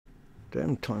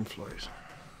Damn, time flies.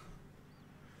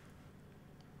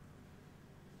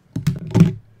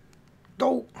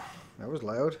 Oh, that was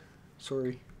loud.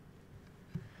 Sorry.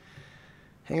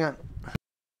 Hang on.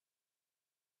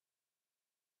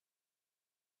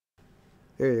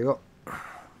 There you go.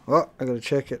 Oh, I gotta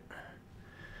check it.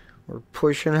 We're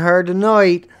pushing hard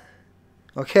tonight.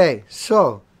 Okay,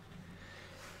 so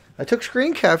I took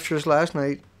screen captures last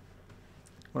night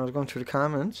when I was going through the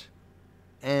comments.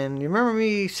 And you remember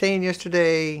me saying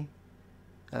yesterday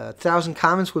 1,000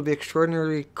 comments would be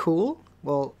extraordinarily cool?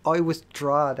 Well, I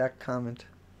withdraw that comment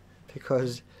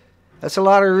because that's a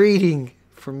lot of reading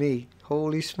for me.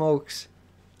 Holy smokes.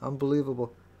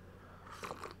 Unbelievable.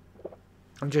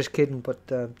 I'm just kidding, but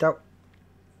that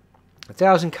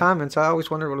 1,000 comments, I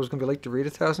always wondered what it was going to be like to read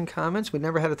 1,000 comments. We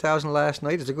never had 1,000 last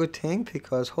night. It's a good thing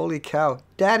because holy cow,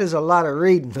 that is a lot of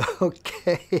reading.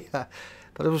 Okay.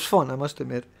 But it was fun, I must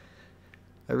admit.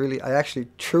 I actually,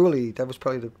 truly, that was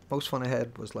probably the most fun I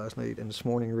had was last night and this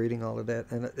morning reading all of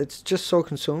that. And it's just so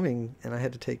consuming, and I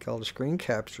had to take all the screen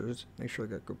captures. Make sure I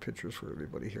got good pictures for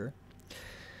everybody here.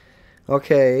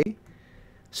 Okay,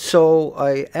 so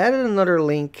I added another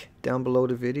link down below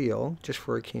the video, just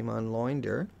before I came online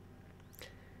there.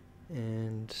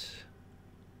 And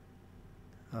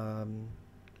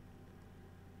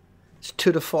it's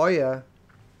to the FOIA.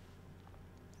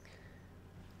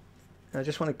 I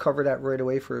just want to cover that right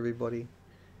away for everybody.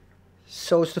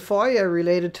 So it's the FOIA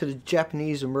related to the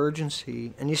Japanese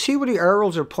emergency. And you see where the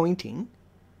arrows are pointing,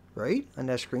 right, on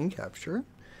that screen capture.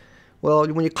 Well,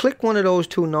 when you click one of those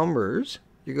two numbers,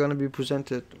 you're going to be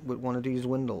presented with one of these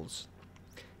windows.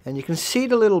 And you can see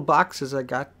the little boxes I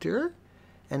got there.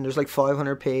 And there's like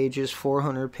 500 pages,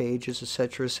 400 pages,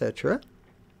 etc., etc.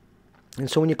 And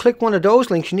so when you click one of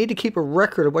those links, you need to keep a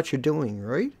record of what you're doing,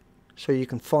 right? So you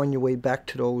can find your way back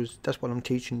to those. That's what I'm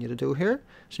teaching you to do here.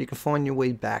 So you can find your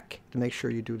way back to make sure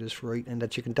you do this right and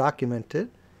that you can document it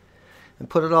and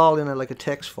put it all in like a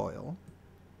text file.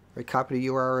 Right? Copy the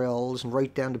URLs and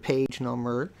write down the page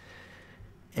number.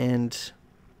 And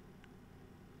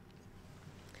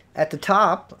at the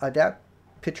top, that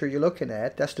picture you're looking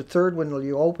at, that's the third window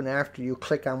you open after you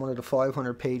click on one of the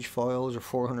 500 page files or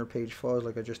 400 page files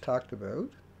like I just talked about.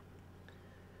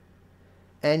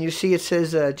 And you see it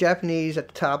says Japanese at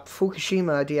the top,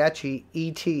 Fukushima Daiichi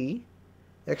ET,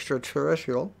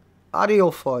 extraterrestrial, audio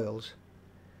files.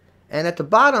 And at the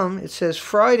bottom it says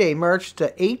Friday, March the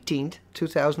 18th,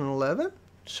 2011.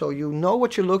 So you know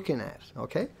what you're looking at,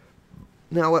 okay?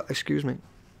 Now, excuse me.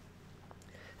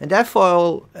 And that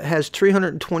file has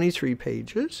 323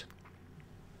 pages.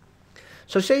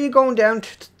 So say you're going down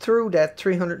through that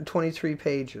 323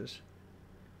 pages,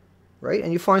 right?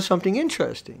 And you find something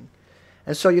interesting.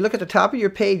 And so you look at the top of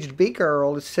your page, the big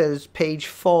arrow, it says page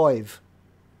 5.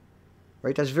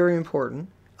 Right, that's very important,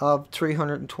 of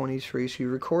 323. So you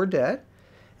record that.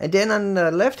 And then on the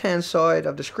left-hand side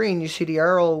of the screen, you see the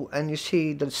arrow and you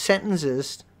see the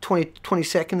sentences,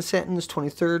 22nd sentence,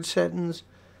 23rd sentence,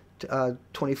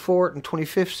 24th and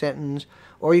 25th sentence.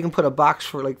 Or you can put a box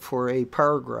for a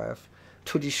paragraph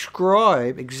to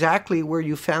describe exactly where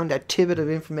you found that tidbit of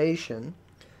information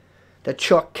that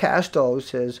Chuck Casto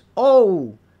says,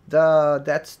 oh,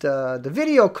 that's the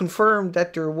video confirmed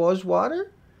that there was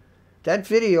water? That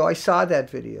video, I saw that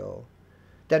video.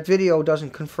 That video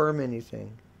doesn't confirm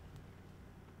anything.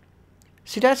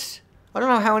 See, that's, I don't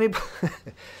know how any,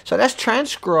 so that's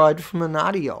transcribed from an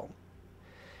audio.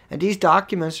 And these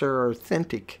documents are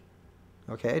authentic.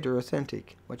 Okay, they're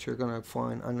authentic. What you're going to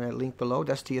find on that link below,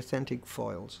 that's the authentic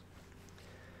files.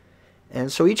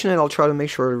 And so each night I'll try to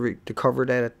make sure to cover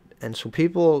that. And so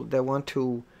people that want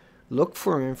to look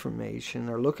for information,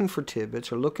 or looking for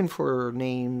tidbits, or looking for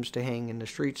names to hang in the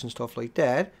streets and stuff like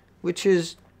that, which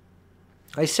is,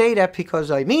 I say that because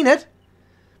I mean it,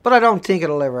 but I don't think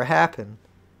it'll ever happen.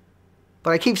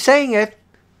 But I keep saying it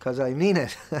because I mean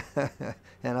it.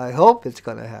 And I hope it's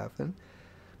going to happen.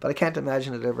 But I can't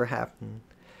imagine it ever happened.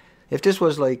 If this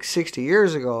was like 60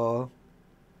 years ago,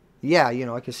 yeah, you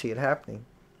know, I can see it happening.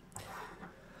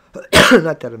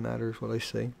 Not that it matters what I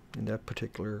say in that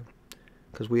particular,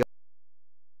 because we all.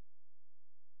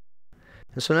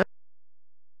 And so now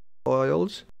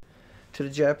files to the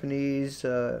Japanese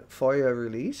FOIA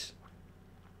release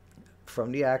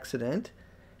from the accident,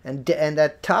 and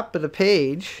at top of the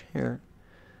page here,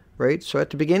 right? So at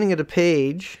the beginning of the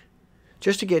page,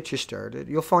 just to get you started,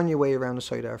 you'll find your way around the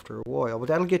site after a while, but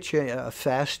that'll get you a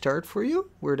fast start for you,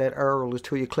 where that arrow is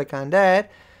to. You click on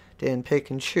that, then pick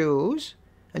and choose.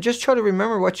 And just try to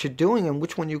remember what you're doing and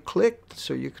which one you clicked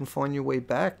so you can find your way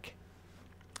back.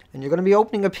 And you're going to be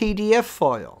opening a PDF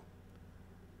file.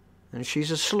 And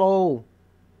she's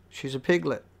a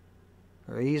piglet.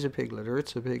 or he's a piglet, or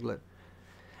it's a piglet.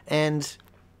 And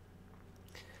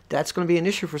that's going to be an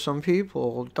issue for some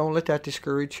people. Don't let that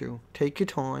discourage you. Take your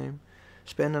time.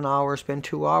 Spend an hour, spend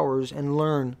 2 hours, and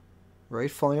learn.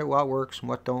 Right? Find out what works and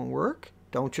what don't work.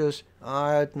 Don't just,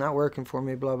 it's not working for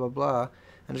me, blah, blah, blah.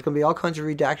 And there's going to be all kinds of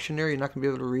redaction there. You're not going to be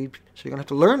able to read. So you're going to have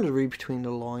to learn to read between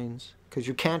the lines. Because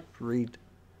you can't read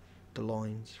the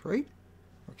lines, right?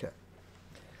 Okay.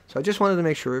 So I just wanted to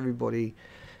make sure everybody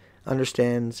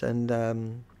understands. And,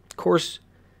 of course,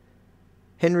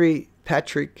 Henry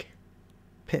Patrick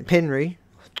Penry,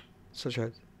 such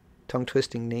a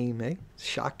tongue-twisting name, eh? It's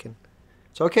shocking.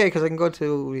 It's okay because I can go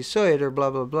to his site or blah,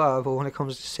 blah, blah, but when it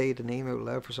comes to say the name out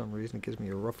loud for some reason, it gives me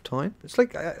a rough time. It's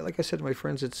like I said to my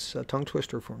friends, it's a tongue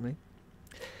twister for me.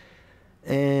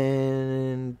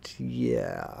 And,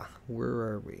 yeah, where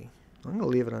are we? I'm going to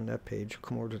leave it on that page.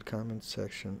 Come over to the comments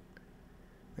section.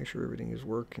 Make sure everything is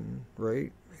working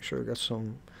right. Make sure I got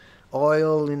some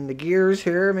oil in the gears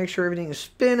here. Make sure everything is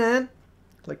spinning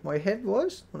like my head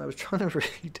was when I was trying to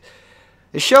read.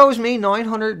 It shows me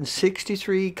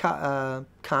 963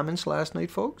 comments last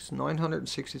night, folks.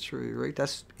 963, right?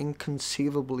 That's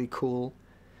inconceivably cool.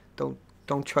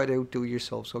 Don't try to outdo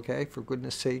yourselves, okay? For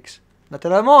goodness sakes. Not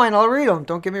that I mind, I'll read them.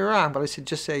 Don't get me wrong, but I should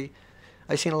just say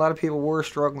I seen a lot of people were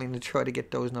struggling to try to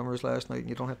get those numbers last night, and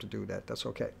you don't have to do that. That's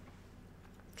okay.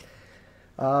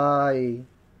 I'm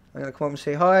gonna come up and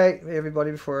say hi,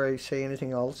 everybody, before I say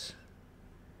anything else.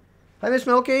 Hi, Miss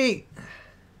Milky.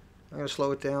 I'm gonna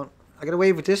slow it down. I gotta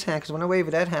wave with this hand because when I wave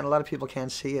with that hand, a lot of people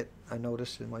can't see it. I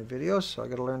noticed in my videos, so I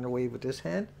gotta learn to wave with this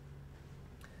hand.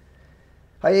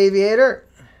 Hi, Aviator.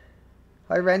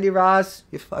 Hi, Randy Ross.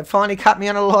 You finally caught me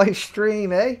on a live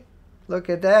stream, eh? Look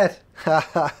at that.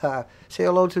 Say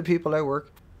hello to the people at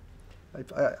work.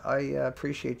 I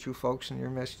appreciate you folks and your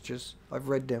messages. I've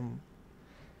read them,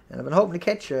 and I've been hoping to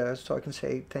catch you so I can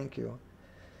say thank you.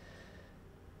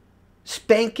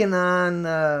 Spanking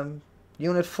on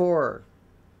Unit 4.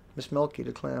 Miss Milky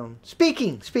the Clown.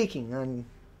 Speaking, and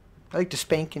I like to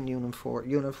spank in Unit 4.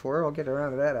 I'll get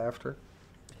around to that after.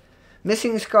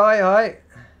 Missing Sky, hi.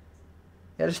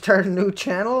 You had to start a new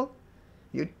channel?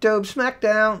 YouTube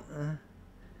Smackdown.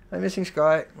 Hi, Missing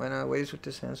Sky. When I waves with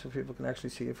this hand so people can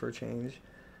actually see it for a change.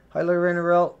 Hi, Lorena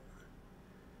Rell.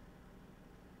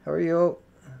 How are you?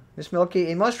 Miss Milky,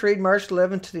 a must-read March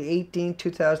 11th to the 18th,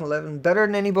 2011. Better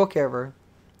than any book ever.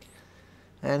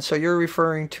 And so you're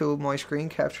referring to my screen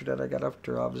capture that I got up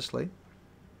there, obviously.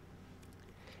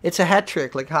 It's a hat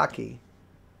trick, like hockey.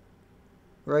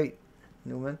 Right,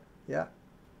 Newman? Yeah.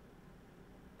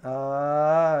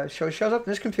 Shows up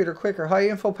in this computer quicker. High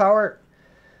info power.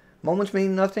 Moments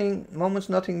mean nothing. Moments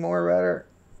nothing more, rather.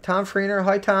 Tom Freener.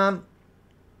 Hi, Tom.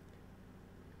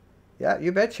 Yeah,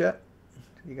 you betcha.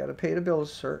 You got to pay the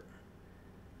bills, sir.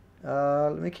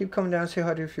 Let me keep coming down and say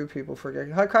hi to a few people.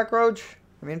 Hi, Cockroach.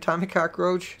 Tommy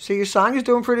Cockroach. See, your song is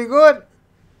doing pretty good.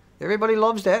 Everybody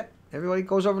loves that. Everybody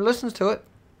goes over and listens to it.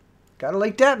 Gotta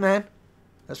like that, man.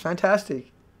 That's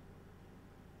fantastic.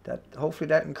 Hopefully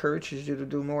that encourages you to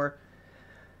do more.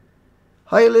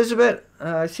 Hi, Elizabeth.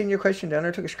 I seen your question down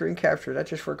there. I took a screen capture. That's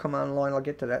just for come online. I'll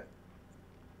get to that.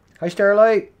 Hi,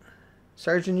 Starlight.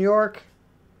 Sergeant New York.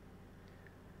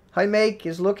 Hi, Make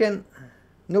is looking.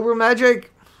 Nuber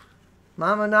Magic.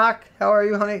 Mama Knock. How are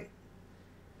you, honey?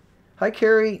 Hi,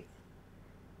 Carrie.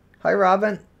 Hi,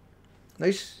 Robin.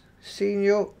 Nice seeing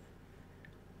you.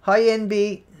 Hi,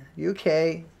 NB,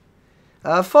 UK.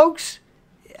 Folks,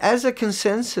 as a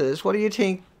consensus, what do you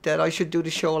think that I should do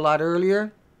the show a lot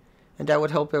earlier? And that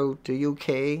would help out the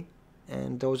UK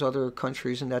and those other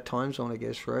countries in that time zone, I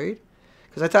guess, right?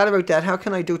 Because I thought about that. How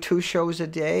can I do 2 shows a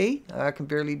day? I can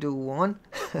barely do 1.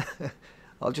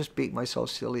 I'll just beat myself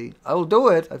silly. I will do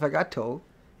it if I got to.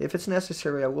 If it's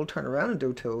necessary, I will turn around and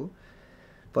do 2.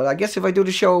 But I guess if I do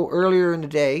the show earlier in the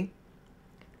day,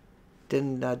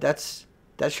 then that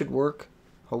should work,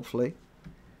 hopefully.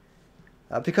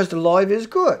 Because the live is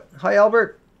good. Hi,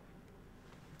 Albert.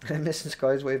 Missing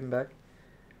Sky's waving back.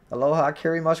 Aloha,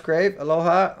 Kerry Musgrave.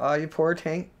 Aloha. You poor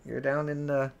thing. You're down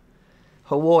in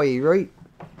Hawaii, right?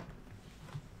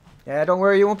 Yeah, don't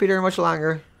worry. You won't be there much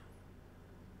longer.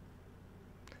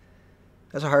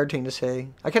 That's a hard thing to say.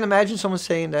 I can imagine someone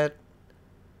saying that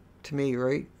to me,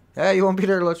 right? Yeah, you won't be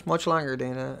there much longer,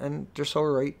 Dana. And they're so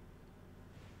right.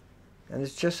 And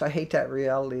it's just, I hate that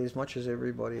reality as much as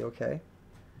everybody, okay?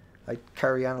 I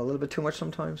carry on a little bit too much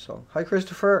sometimes, so. Hi,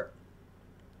 Christopher.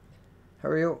 How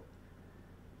are you?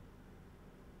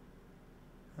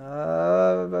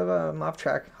 I'm off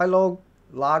track. Hi, Log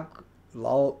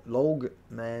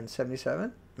Man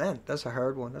 77. Man, that's a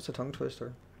hard one. That's a tongue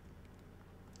twister.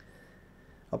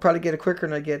 I'll probably get it quicker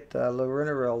than I get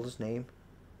Lorinaril's name.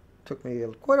 Took me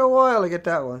quite a while to get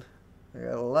that one. I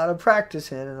got a lot of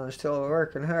practice in, and I'm still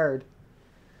working hard.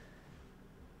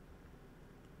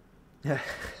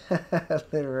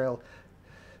 Literal.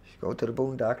 Go to the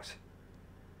boondocks.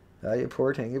 Ah, you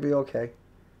poor thing. You'll be okay.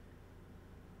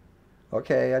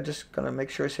 Okay, I'm just gonna make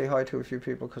sure I say hi to a few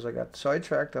people because I got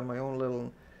sidetracked on my own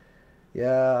little.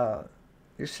 Yeah,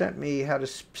 you sent me how to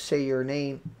say your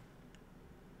name.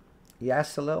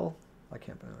 Yasalil. I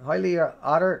can't pronounce. Hi, Leah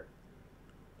Otter.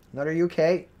 Another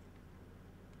UK.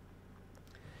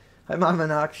 Hi, Mama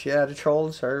Knox. Yeah, the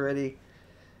trolls are already.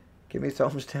 Give me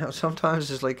thumbs down. Sometimes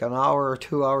it's like an hour or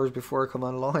 2 hours before I come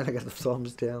online. I got the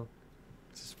thumbs down.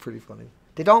 This is pretty funny.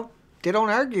 They don't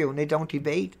argue and they don't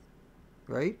debate,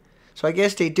 right? So I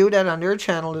guess they do that on their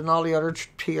channel, and all the other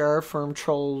PR firm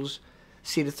trolls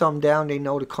see the thumb down. They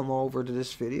know to come over to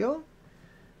this video,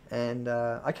 and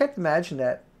I can't imagine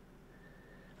that.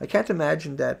 I can't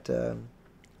imagine that the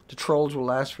trolls will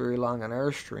last very long on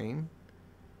our stream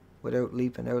without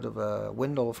leaping out of a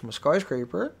window from a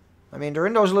skyscraper. I mean, they're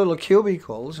in those little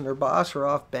cubicles, and their boss are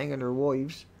off banging their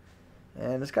wives,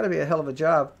 and it's got to be a hell of a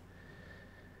job.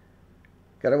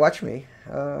 Got to watch me.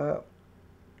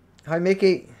 Hi,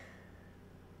 Mickey.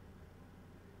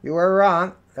 You are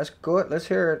wrong. That's good. Let's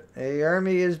hear it. A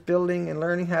army is building and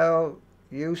learning how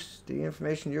use the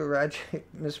information you, Raj,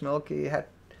 Miss Milky,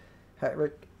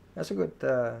 Hatrick. That's a good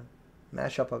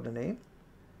mashup of the name.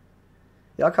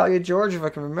 Yeah, I'll call you George if I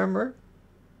can remember.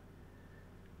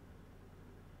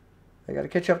 I got to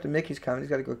catch up to Mickey's comment. He's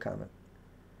got a good comment.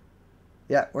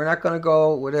 Yeah, we're not going to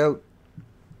go without.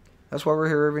 That's why we're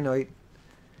here every night.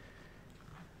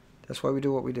 That's why we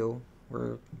do what we do.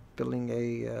 We're building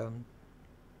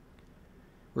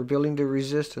we're building the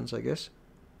resistance, I guess.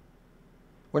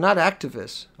 We're not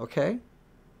activists, okay?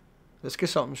 Let's get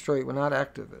something straight. We're not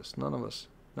activists. None of us.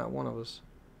 Not one of us.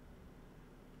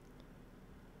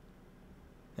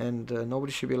 And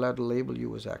nobody should be allowed to label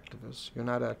you as activists. You're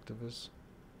not activists.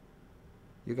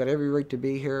 You got every right to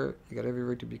be here. You got every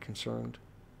right to be concerned.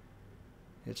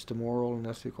 It's the moral and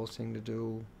ethical thing to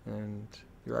do, and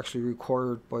you're actually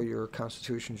required by your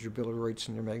constitutions, your Bill of Rights,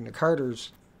 and your Magna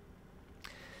Cartas.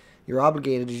 You're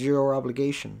obligated, it's your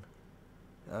obligation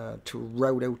to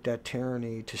rout out that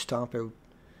tyranny, to stomp out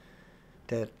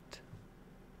that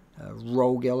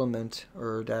rogue element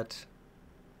or that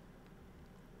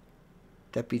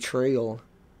betrayal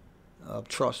of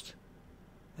trust.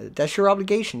 That's your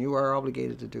obligation. You are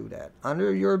obligated to do that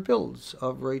under your bills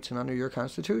of rights and under your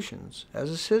constitutions, as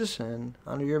a citizen,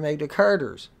 under your Magna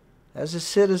Cartas, as a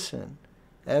citizen,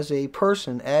 as a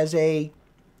person, as a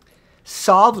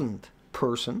solvent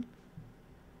person.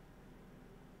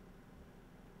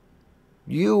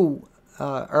 You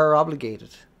are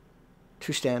obligated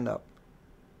to stand up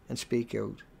and speak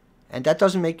out. And that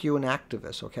doesn't make you an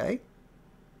activist, okay?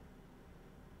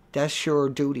 That's your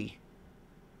duty.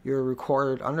 You're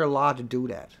required under law to do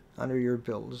that, under your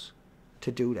bills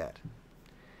to do that.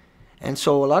 And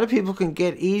so a lot of people can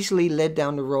get easily led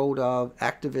down the road of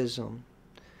activism.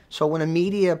 So when a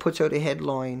media puts out a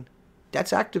headline,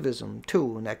 that's activism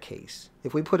too in that case.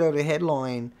 If we put out a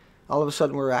headline, all of a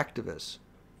sudden we're activists.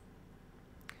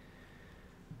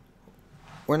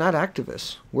 We're not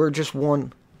activists. We're just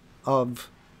one of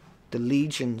the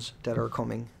legions that are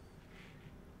coming.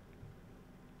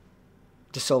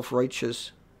 The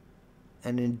self-righteous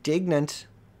and indignant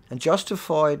and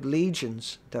justified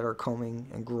legions that are coming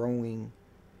and growing.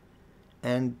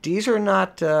 And these are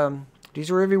not, these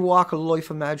are every walk of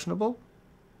life imaginable,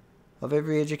 of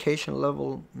every educational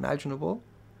level imaginable,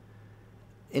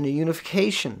 in a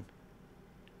unification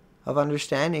of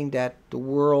understanding that the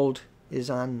world is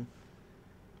on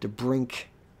the brink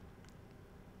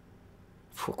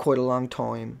for quite a long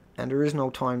time, and there is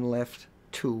no time left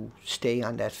to stay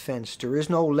on that fence. There is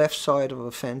no left side of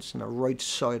a fence and a right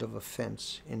side of a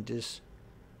fence in this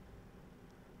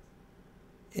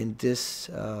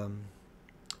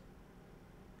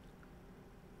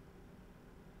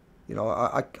you know,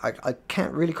 I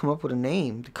can't really come up with a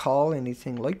name to call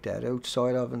anything like that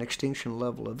outside of an extinction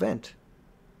level event,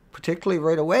 particularly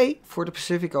right away for the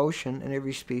Pacific Ocean and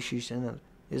every species in it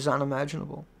is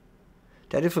unimaginable.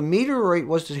 That if a meteorite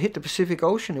was to hit the Pacific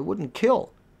Ocean, it wouldn't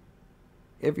kill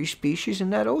every species in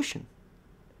that ocean.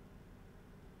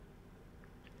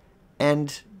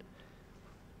 And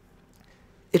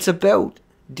it's about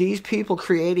these people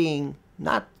creating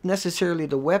not necessarily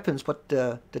the weapons, but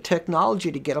the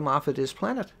technology to get them off of this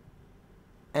planet.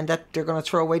 And that they're going to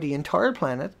throw away the entire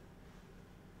planet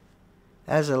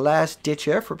as a last-ditch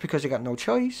effort because they got no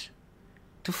choice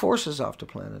to force us off the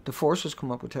planet. The forces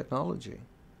come up with technology.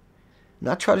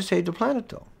 Not try to save the planet,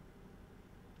 though.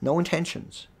 No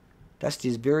intentions. That's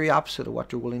the very opposite of what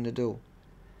they're willing to do.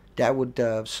 That would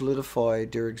solidify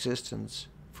their existence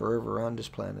forever on this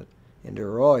planet in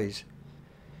their eyes.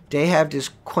 They have this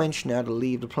quench now to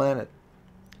leave the planet.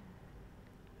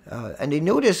 And they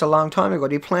knew this a long time ago.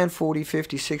 They planned 40,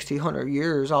 50, 60, 100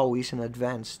 years always in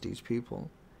advance, these people.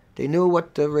 They knew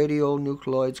what the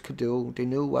radionuclides could do. They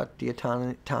knew what the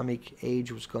atomic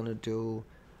age was going to do.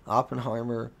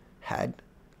 Oppenheimer had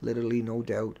literally no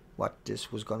doubt what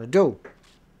this was going to do.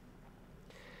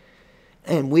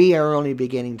 And we are only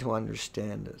beginning to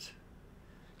understand it.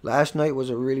 Last night was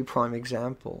a really prime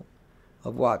example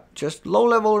of what just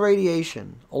low-level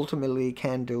radiation ultimately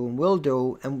can do and will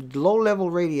do. And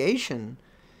low-level radiation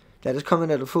that is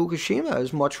coming out of Fukushima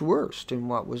is much worse than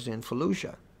what was in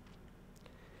Fallujah.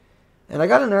 And I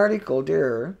got an article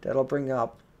there that I'll bring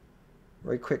up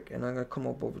right quick, and I'm going to come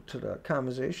up over to the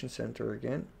conversation center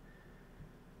again.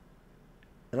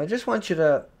 And I just want you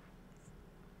to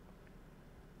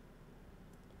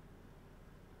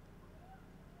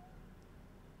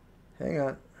hang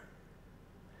on.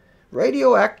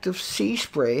 Radioactive sea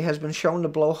spray has been shown to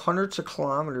blow hundreds of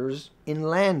kilometers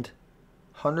inland.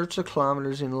 Hundreds of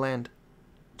kilometers inland.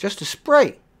 Just the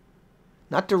spray.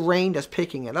 Not the rain that's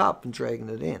picking it up and dragging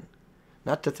it in.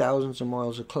 Not the thousands of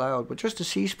miles of cloud, but just the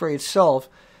sea spray itself,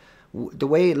 the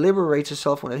way it liberates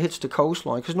itself when it hits the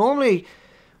coastline. Because normally,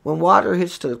 when water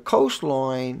hits the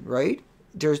coastline, right,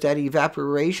 there's that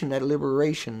evaporation, that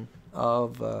liberation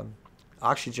of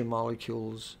oxygen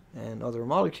molecules and other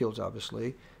molecules,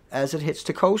 obviously, as it hits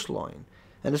the coastline.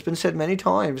 And it's been said many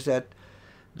times that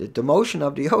the motion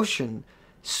of the ocean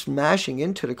smashing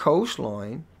into the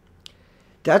coastline,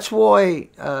 that's why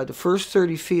the first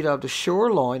 30 feet of the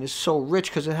shoreline is so rich,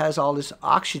 because it has all this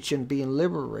oxygen being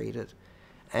liberated.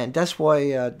 And that's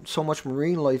why so much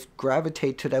marine life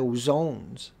gravitate to those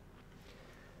zones.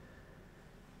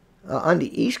 On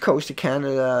the east coast of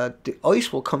Canada, the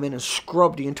ice will come in and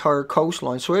scrub the entire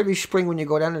coastline. So every spring when you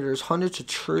go down there, there's hundreds of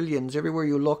trillions everywhere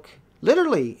you look.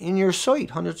 Literally, in your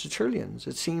sight, hundreds of trillions.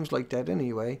 It seems like that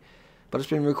anyway. But it's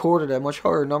been recorded at much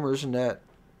higher numbers than that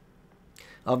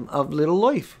of little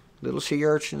life. Little sea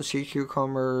urchins, sea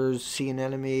cucumbers, sea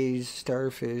anemones,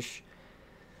 starfish.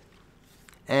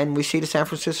 And we see the San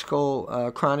Francisco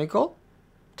Chronicle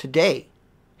today,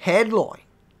 headline,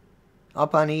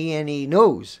 up on E&E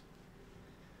News.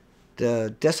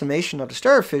 The decimation of the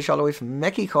starfish all the way from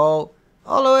Mexico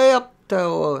all the way up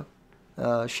to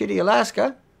shitty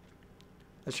Alaska.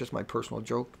 That's just my personal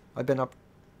joke. I've been up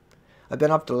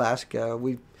to Alaska.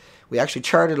 We actually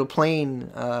chartered a plane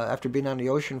after being on the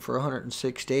ocean for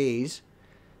 106 days.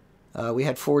 We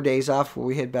had 4 days off where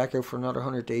we head back out for another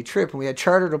 100-day trip, and we had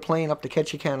chartered a plane up to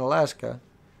Ketchikan, Alaska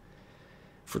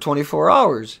for 24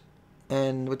 hours,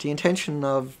 and with the intention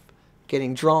of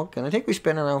getting drunk. And I think we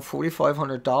spent around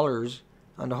 $4,500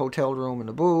 on the hotel room and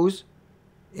the booze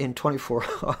in 24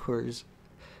 hours.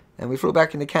 And we flew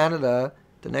back into Canada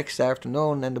the next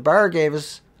afternoon, and the bar gave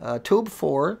us a tube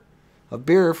of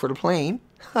beer for the plane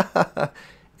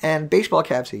and baseball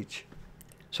caps each.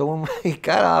 So when we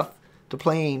got off the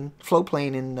plane, float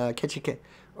plane in Ketchikan,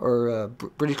 or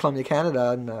British Columbia, Canada,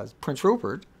 and Prince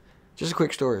Rupert, just a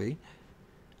quick story.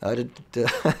 Because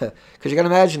you can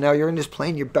imagine now, you're in this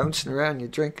plane, you're bouncing around, you're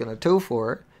drinking a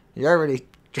 2-4. You already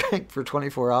drank for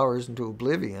 24 hours into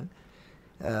oblivion.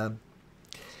 And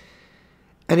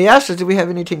he asked us, do we have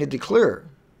anything to declare?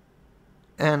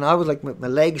 And I was like, my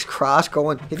legs crossed,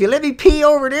 going, if you let me pee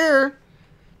over there,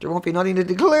 there won't be nothing to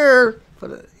declare.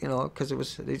 But, because he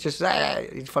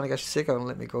finally got sick of it and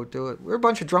let me go do it. We're a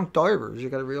bunch of drunk divers. You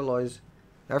got to realize,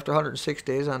 after 106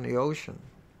 days on the ocean,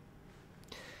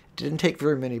 it didn't take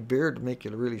very many beer to make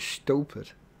you really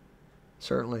stupid.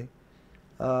 Certainly.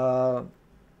 So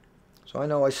I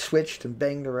know I switched and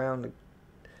banged around.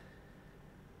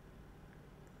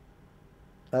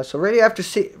 So radioactive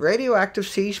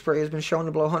sea spray has been shown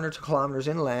to blow hundreds of kilometers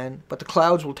inland, but the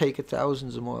clouds will take it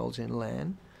thousands of miles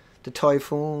inland. The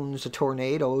typhoons, the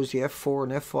tornadoes, the F4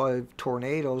 and F5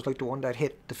 tornadoes, like the one that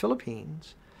hit the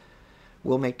Philippines,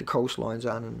 will make the coastlines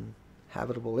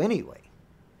uninhabitable anyway.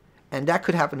 And that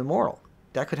could happen tomorrow.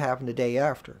 That could happen the day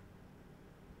after.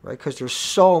 Right? Because there's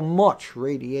so much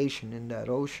radiation in that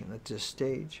ocean at this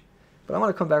stage. But I want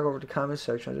to come back over to the comment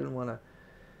section. I didn't want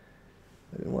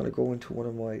to go into one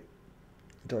of my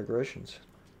digressions.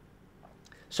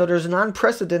 So there's an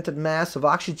unprecedented mass of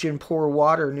oxygen-poor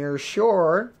water near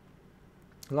shore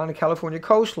along the California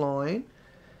coastline.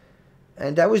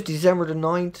 And that was December the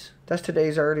 9th. That's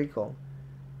today's article.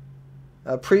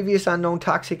 Previous unknown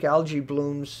toxic algae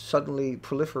blooms suddenly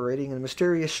proliferating, and a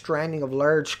mysterious stranding of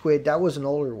large squid. That was an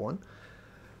older one.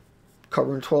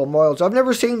 covering 12 miles. I've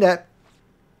never seen that.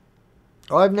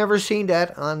 I've never seen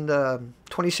that on the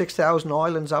 26,000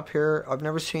 islands up here. I've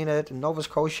never seen it in Nova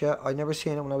Scotia. I've never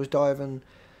seen it when I was diving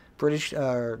British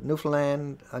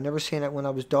Newfoundland. I've never seen it when I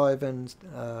was diving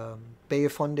Bay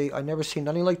of Fundy. I've never seen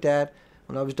nothing like that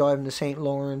when I was diving the St.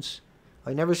 Lawrence.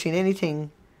 I've never seen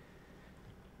anything.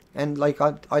 And like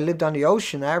I lived on the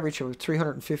ocean, average of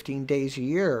 315 days a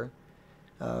year,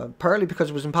 partly because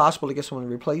it was impossible to get someone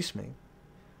to replace me.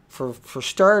 For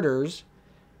starters,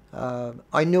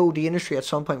 I knew the industry at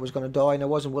some point was going to die, and I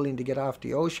wasn't willing to get off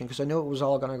the ocean because I knew it was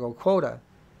all going to go quota.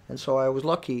 And so I was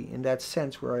lucky in that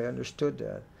sense where I understood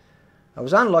that. I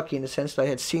was unlucky in the sense that I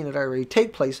had seen it already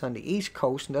take place on the East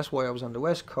Coast, and that's why I was on the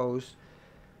West Coast,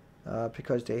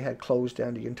 because they had closed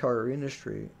down the entire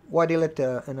industry. Why they let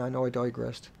the... And I know I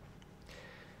digressed.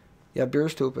 Yeah, beer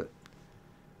stupid.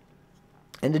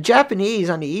 And the Japanese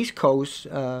on the East Coast,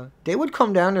 they would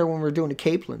come down there when we were doing the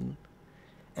Capeland.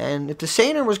 And if the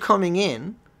seiner was coming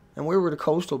in, and we were the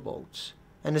coastal boats,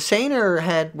 and the seiner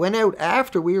had went out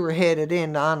after we were headed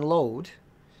in to unload,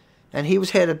 and he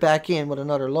was headed back in with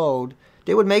another load,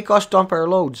 they would make us dump our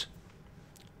loads.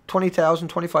 20,000,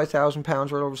 25,000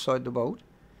 pounds right overside the boat.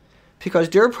 Because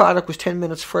their product was 10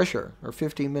 minutes fresher, or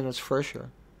 15 minutes fresher.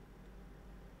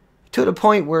 To the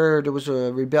point where there was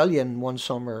a rebellion one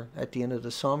summer, at the end of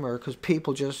the summer, because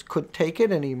people just couldn't take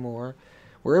it anymore.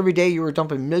 Where every day you were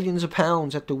dumping millions of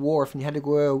pounds at the wharf and you had to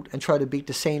go out and try to beat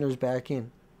the seiners back in.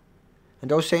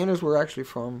 And those seiners were actually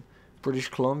from British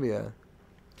Columbia.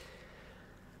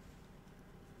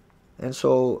 And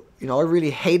so, you know, I really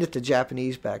hated the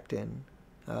Japanese back then.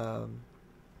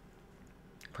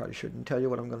 Probably shouldn't tell you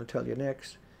what I'm going to tell you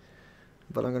next.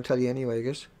 But I'm going to tell you anyway, I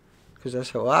guess. Because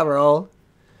that's how I roll.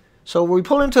 So we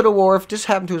pull into the wharf. This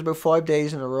happened to us about 5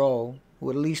 days in a row.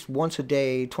 With at least once a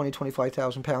day,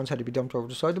 25,000 pounds had to be dumped over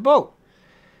the side of the boat.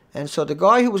 And so the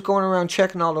guy who was going around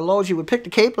checking all the loads, he would pick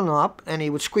the capeline up and he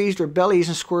would squeeze their bellies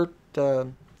and squirt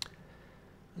the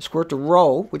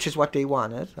roe, which is what they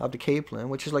wanted, of the capeline,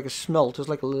 which is like a smelt, it's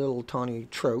like a little tiny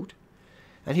trout.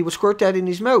 And he would squirt that in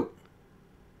his mouth.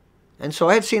 And so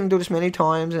I had seen him do this many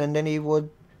times, and then he would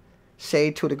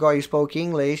say to the guy who spoke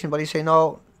English, but he'd say,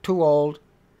 no, too old,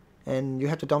 and you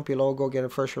have to dump your load, go get a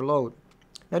fresher load.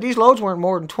 Now, these loads weren't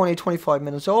more than 20, 25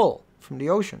 minutes old from the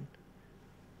ocean.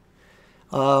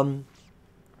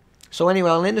 So anyway,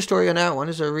 I'll end the story on that one.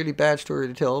 It's a really bad story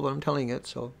to tell, but I'm telling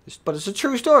it. But it's a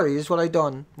true story. It's what I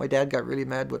done. My dad got really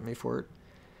mad with me for it.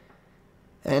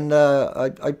 And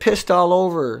I pissed all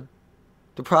over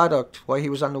the product while he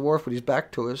was on the wharf with his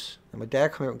back to us. And my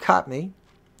dad came out and caught me.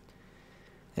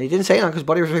 And he didn't say nothing because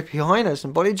Buddy was right behind us.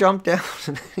 And Buddy jumped down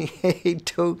and he ate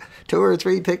two or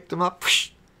three, picked them up,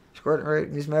 whoosh, squirting right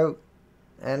in his mouth.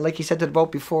 And like he said to the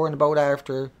boat before and the boat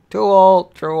after, too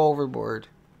old, throw overboard.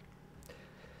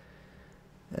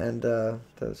 And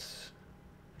that's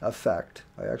a fact.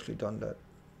 I actually done that.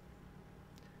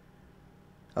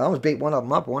 I almost beat one of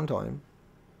them up one time.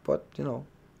 But, you know,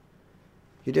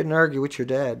 you didn't argue with your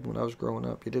dad when I was growing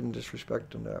up. You didn't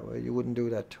disrespect him that way. You wouldn't do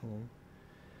that to him.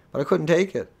 But I couldn't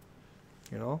take it,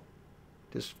 you know.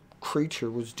 This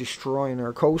creature was destroying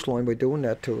our coastline by doing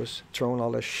that to us, throwing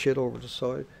all that shit over the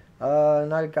side.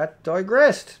 And I got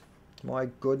digressed. My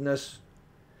goodness.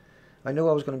 I knew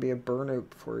I was going to be a burnout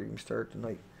before I even started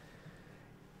tonight.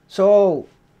 So,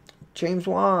 James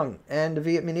Wong and the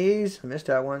Vietnamese, I missed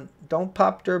that one. Don't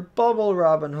pop their bubble,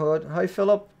 Robin Hood. Hi,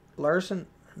 Philip Larson.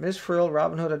 Miss Frill,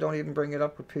 Robin Hood, I don't even bring it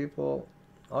up with people.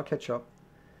 I'll catch up.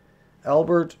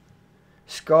 Albert,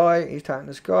 Sky, he's talking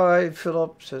to Sky.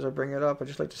 Philip says I bring it up. I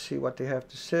just like to see what they have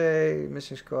to say.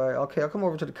 Missing Sky. Okay, I'll come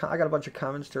over to the... I got a bunch of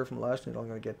comments there from last night I'm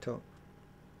going to get to.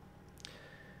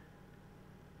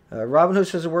 Robin Hood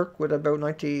says I work with about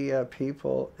 90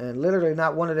 people, and literally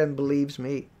not one of them believes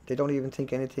me. They don't even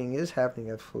think anything is happening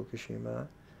at Fukushima.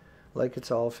 Like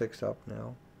it's all fixed up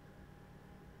now.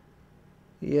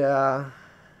 Yeah.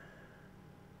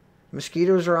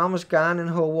 Mosquitoes are almost gone in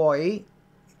Hawaii.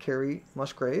 Carrie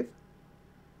Musgrave.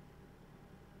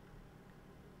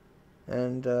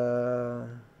 And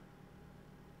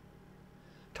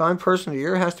time person of the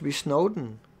year has to be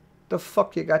Snowden. The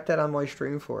fuck you got that on my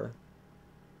stream for?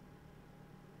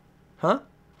 Huh?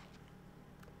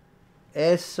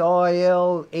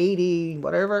 SIL 80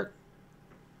 whatever.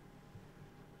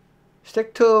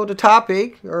 Stick to the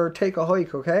topic or take a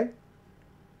hike, okay?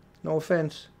 No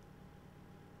offense.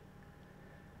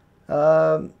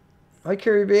 Hi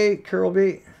Carrie B, Carol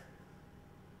B.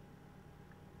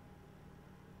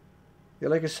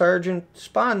 You're like a Sergeant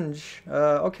Sponge.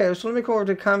 Okay, so let me go over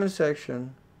to the comment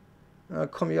section.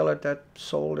 Come yell at that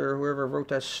soldier, whoever wrote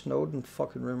that Snowden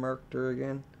fucking remark there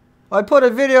again. I put a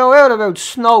video out about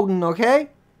Snowden, okay?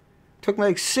 Took me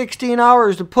like 16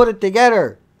 hours to put it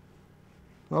together.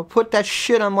 I'll put that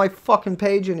shit on my fucking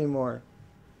page anymore.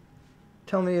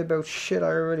 Tell me about shit I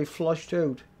already flushed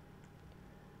out.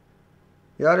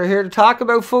 You're either here to talk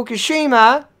about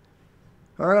Fukushima,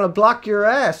 or I'm going to block your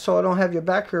ass so I don't have you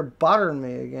back here bothering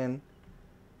me again.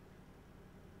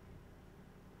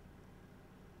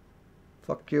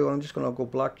 Fuck you, I'm just going to go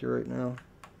block you right now.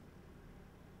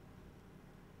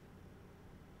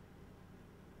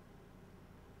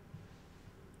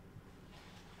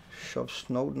 Shove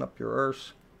Snowden up your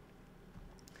arse.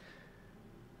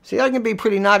 See, I can be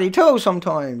pretty naughty too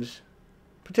sometimes.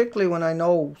 Particularly when I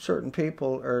know certain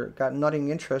people are got nothing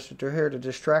interested. They're here to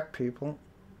distract people.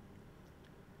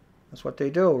 That's what they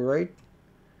do, right?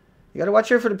 You gotta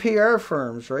watch out for the PR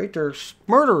firms, right? They're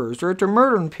murderers. They're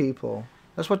murdering people.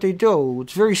 That's what they do.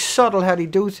 It's very subtle how they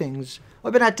do things.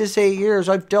 I've been at this 8 years.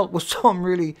 I've dealt with some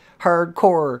really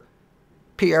hardcore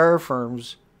PR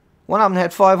firms. One of them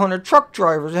had 500 truck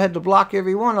drivers. I had to block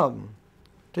every one of them.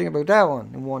 Think about that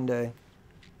one in one day.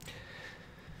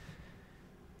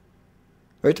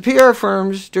 Right, the PR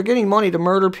firms, they're getting money to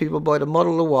murder people by the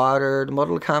muddle of water, the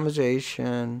muddle of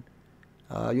conversation.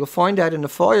 You'll find that in the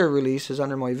fire releases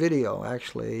under my video,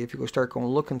 actually. If you go start going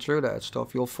looking through that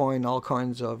stuff, you'll find all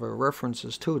kinds of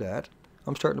references to that.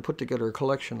 I'm starting to put together a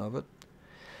collection of it.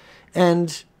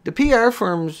 And the PR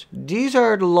firms, these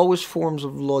are the lowest forms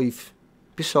of life,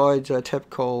 besides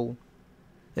TEPCO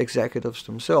executives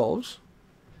themselves.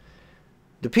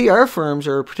 The PR firms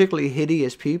are particularly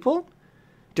hideous people.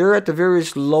 They're at the very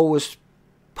lowest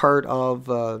part of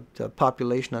the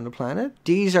population on the planet.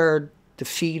 These are the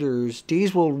feeders.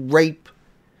 These will rape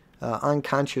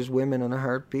unconscious women in a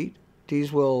heartbeat.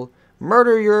 These will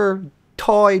murder your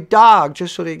toy dog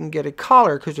just so they can get a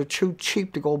collar because they're too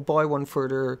cheap to go buy one for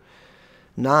their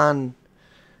non-human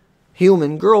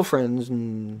girlfriends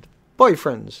and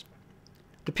boyfriends.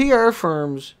 The PR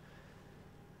firms,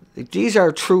 these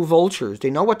are true vultures. They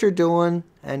know what they're doing,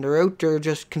 and they're out there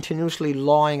just continuously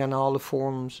lying on all the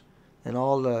forums and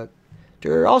all the...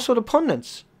 They're also the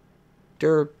pundits.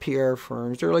 They're PR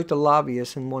firms. They're like the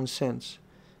lobbyists in one sense.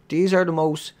 These are the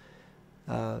most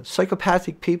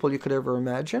psychopathic people you could ever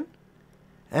imagine.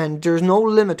 And there's no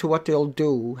limit to what they'll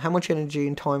do, how much energy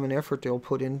and time and effort they'll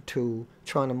put into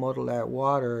trying to muddle that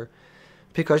water,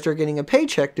 because they're getting a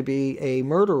paycheck to be a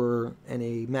murderer and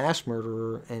a mass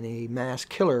killer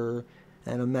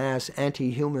and a mass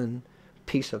anti-human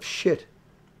piece of shit.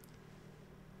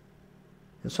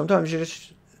 And sometimes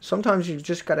you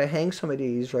just gotta hang some of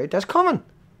these, right? That's coming.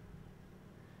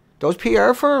 Those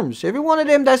PR firms, every one of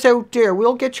them that's out there,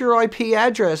 we'll get your IP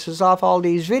addresses off all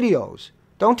these videos.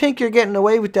 Don't think you're getting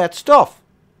away with that stuff.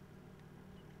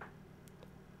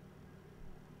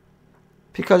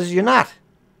 Because you're not.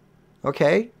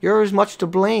 Okay? You're as much to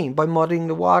blame by muddying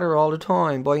the water all the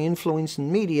time, by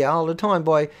influencing media all the time,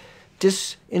 by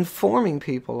disinforming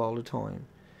people all the time.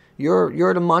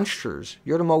 You're the monsters.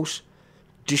 You're the most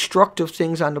destructive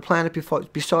things on the planet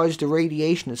besides the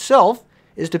radiation itself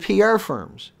is the PR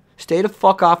firms. Stay the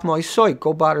fuck off my site.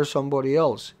 Go bother somebody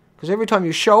else. Because every time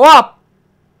you show up,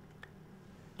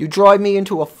 you drive me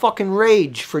into a fucking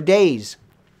rage for days.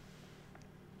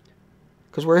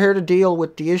 Because we're here to deal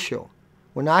with the issue.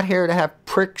 We're not here to have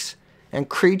pricks and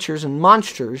creatures and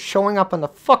monsters showing up on the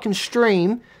fucking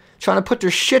stream trying to put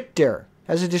their shit there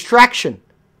as a distraction.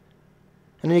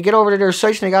 And then you get over to their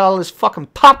sites and they got all this fucking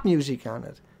pop music on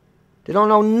it. They don't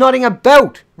know nothing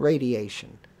about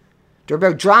radiation. They're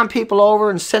about drawing people over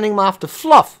and sending them off to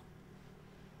fluff.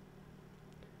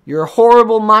 You're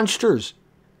horrible monsters.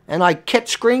 And I get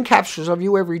screen captures of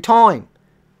you every time.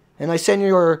 And I send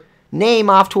your name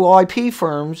off to IP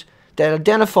firms that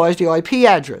identifies the IP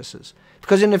addresses.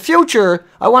 Because in the future,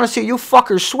 I want to see you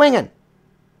fuckers swinging.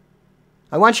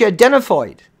 I want you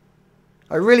identified.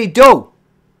 I really do.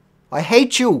 I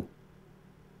hate you.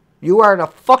 You are the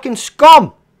fucking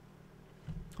scum.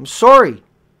 I'm sorry.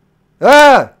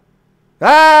 I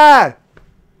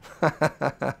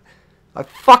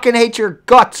fucking hate your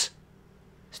guts.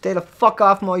 Stay the fuck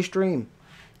off my stream.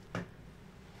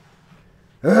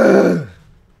 Everything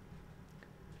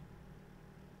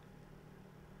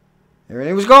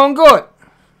was going good.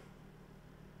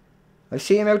 I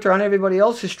see him out there on everybody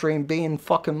else's stream being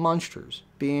fucking monsters.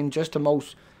 Being just the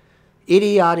most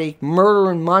idiotic,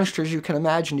 murdering monsters you can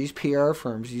imagine, these PR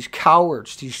firms. These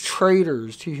cowards, these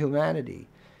traitors to humanity.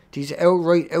 These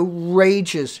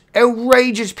outrageous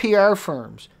PR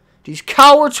firms. These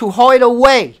cowards who hide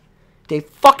away. They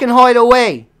fucking hide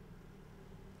away.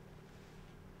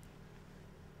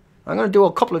 I'm going to do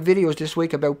a couple of videos this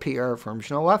week about PR firms.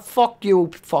 You know what? Fuck you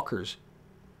fuckers.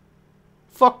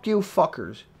 Fuck you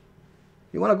fuckers.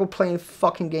 You want to go playing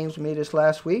fucking games with me this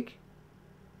last week?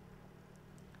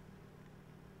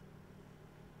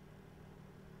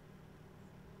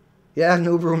 Yeah,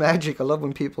 Nubru Magic. I love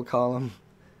when people call him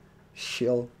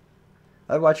shill.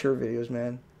 I watch your videos,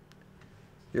 man.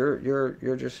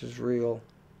 You're just as real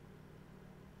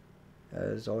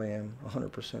as I am,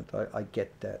 100%. I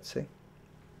get that. See,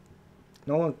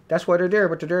 no one. That's why they're there.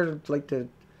 But they're there to, like,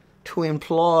 to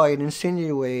imply and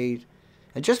insinuate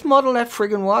and just muddle that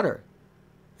friggin' water.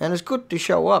 And it's good to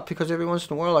show up, because every once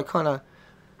in a while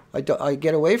I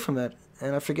get away from it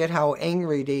and I forget how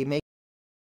angry they make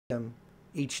them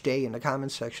each day in the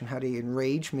comments section, how they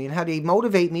enrage me and how they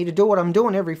motivate me to do what I'm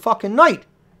doing every fucking night.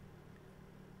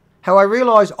 How I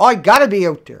realize I gotta be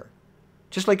out there,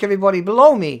 just like everybody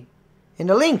below me in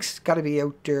the links gotta be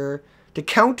out there to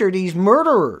counter these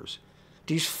murderers,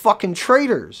 these fucking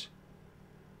traitors.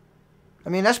 I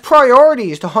mean, that's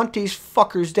priority, is to hunt these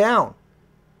fuckers down.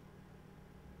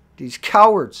 These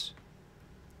cowards.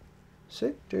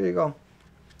 See? There you go.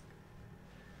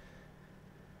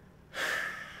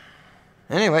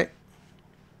 Anyway.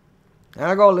 There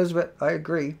I go, Elizabeth. I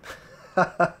agree.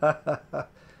 But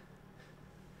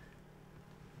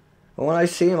when I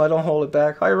see him, I don't hold it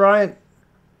back. Hi, Ryan.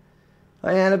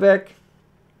 Hi, Annabek.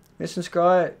 Missing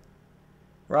Sky.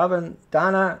 Robin.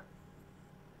 Donna.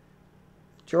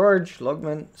 George.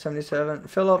 Lugman. 77.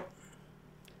 Philip.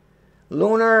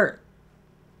 Lunar.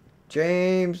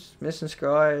 James, Missing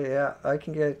Sky, yeah, I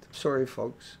can get. Sorry,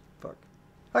 folks. Fuck.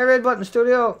 Hi, Red Button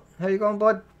Studio. How you going,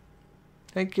 bud?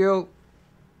 Thank you.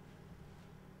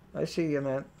 I see you,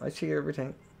 man. I see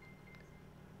everything.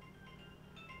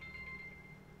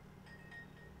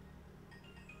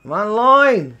 I'm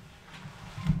online.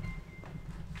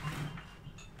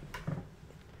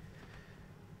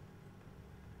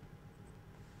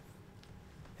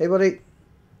 Hey, buddy.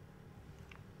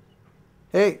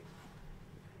 Hey.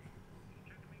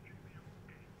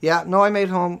 Yeah, no, I made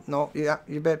home. No, yeah,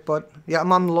 you bet, bud. Yeah,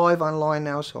 I'm on live online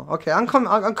now, so okay. I'm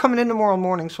coming in tomorrow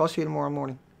morning, so I'll see you tomorrow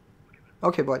morning.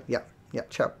 Okay, bud. Yeah, yeah.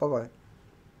 Ciao. Bye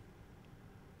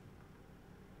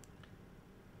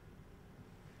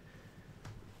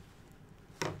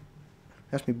bye.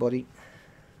 That's me, buddy.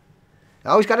 I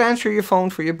always got to answer your phone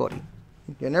for your buddy.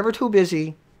 You're never too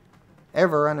busy,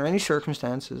 ever, under any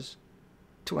circumstances,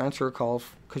 to answer a call,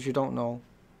 because you don't know.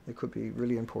 It could be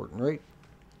really important, right?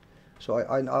 So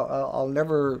I'll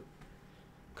never,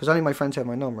 because any of my friends have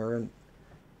my number, and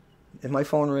if my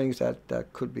phone rings, that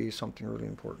could be something really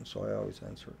important, so I always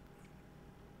answer it.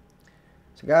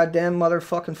 It's a goddamn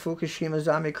motherfucking Fukushima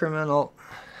zombie criminal.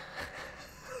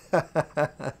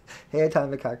 Hey,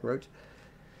 time the cockroach.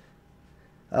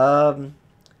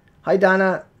 Hi,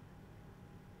 Donna.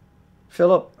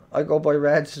 Philip, I go by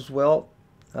Rads as well.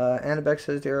 Annabek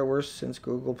says they are worse since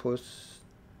Google posts.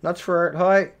 Nuts for art.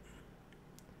 Hi.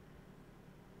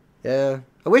 Yeah.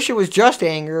 I wish it was just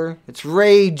anger. It's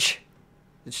rage.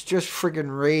 It's just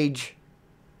friggin' rage.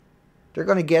 They're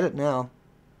going to get it now.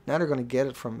 Now they're going to get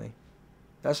it from me.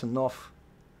 That's enough.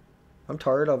 I'm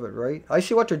tired of it, right? I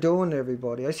see what they're doing to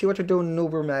everybody. I see what they're doing to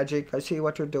Uber Magic. I see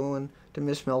what they're doing to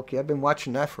Miss Milky. I've been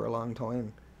watching that for a long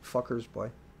time. Fuckers,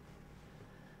 boy.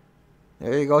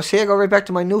 There you go. See, I go right back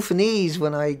to my Newfoundlandese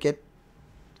when I get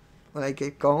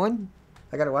going.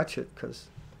 I got to watch it, because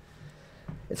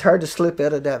it's hard to slip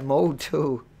out of that mode,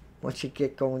 too, once you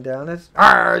get going down. It's,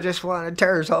 I just want to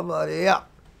tear somebody up.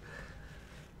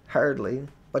 Hardly.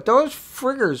 But those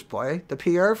friggers, boy, the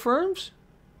PR firms,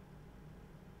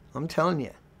 I'm telling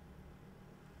you.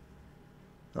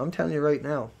 I'm telling you right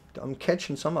now. I'm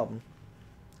catching some of them.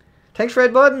 Thanks,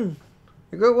 Red Button.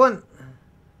 You're a good one.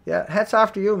 Yeah, hats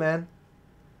off to you, man.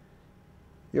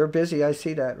 You're busy. I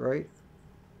see that, right?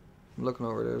 I'm looking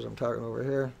over there as I'm talking over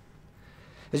here.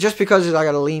 It's just because I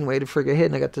got a lean way to frig ahead,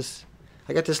 and I got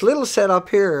this little setup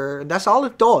here, and that's all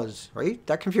it does, right?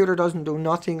 That computer doesn't do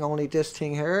nothing, only this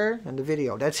thing here and the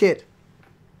video. That's it.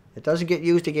 It doesn't get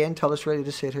used again until it's ready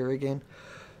to sit here again.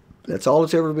 That's all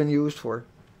it's ever been used for.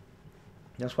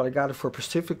 That's what I got it for,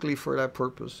 specifically for that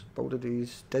purpose. Both of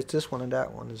these, that's this one and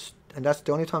that one, and that's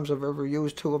the only times I've ever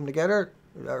used two of them together,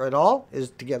 or at all, is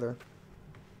together.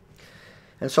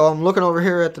 And so I'm looking over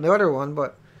here at the other one,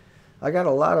 but I got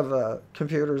a lot of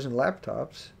computers and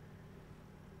laptops.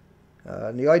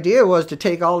 And the idea was to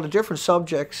take all the different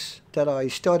subjects that I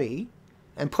study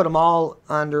and put them all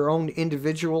on their own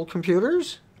individual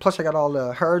computers. Plus I got all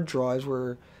the hard drives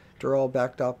where they're all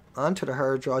backed up onto the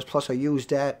hard drives. Plus I use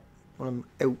that when I'm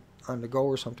out on the go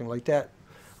or something like that.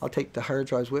 I'll take the hard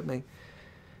drives with me,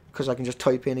 because I can just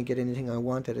type in and get anything I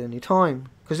want at any time.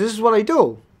 Because this is what I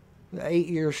do. 8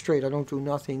 years straight, I don't do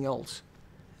nothing else.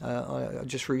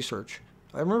 just research.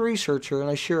 I'm a researcher and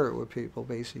I share it with people,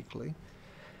 basically.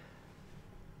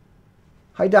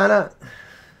 Hi, Donna.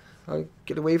 I'll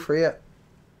get away for you.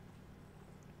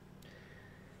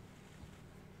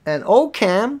 And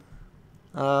OCam,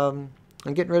 I'm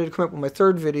getting ready to come up with my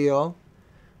third video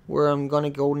where I'm going to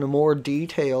go into more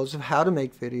details of how to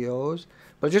make videos.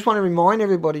 But I just want to remind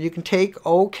everybody, you can take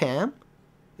OCam.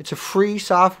 It's a free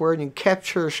software and you can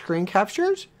capture screen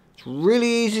captures. It's really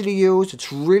easy to use.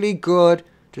 It's really good.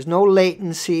 There's no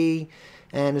latency.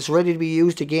 And it's ready to be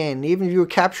used again. Even if you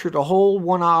captured a whole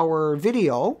 1 hour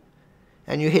video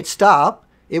and you hit stop,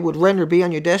 it would render be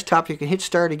on your desktop. You can hit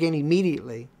start again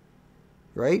immediately.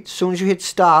 Right? As soon as you hit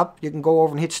stop, you can go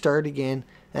over and hit start again,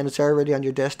 and it's already on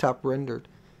your desktop rendered.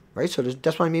 Right? So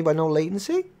that's what I mean by no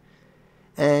latency.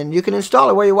 And you can install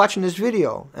it while you're watching this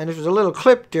video. And if there's a little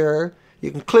clip there,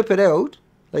 you can clip it out,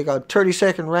 like a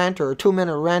 30-second rant or a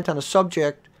 2-minute rant on a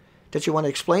subject that you want to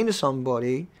explain to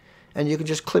somebody, and you can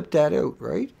just clip that out,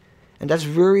 right? And that's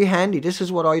very handy. This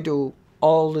is what I do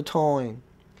all the time.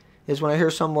 Is when I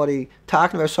hear somebody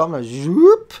talking about something, I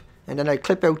zoop, and then I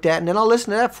clip out that, and then I'll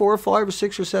listen to that 4 or 5 or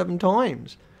 6 or 7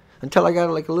 times until I got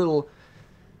like a little,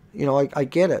 you know, I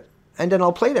get it. And then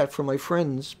I'll play that for my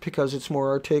friends because it's more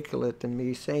articulate than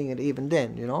me saying it even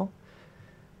then, you know.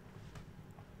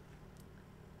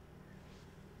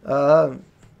 Let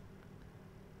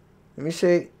me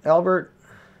see, Albert,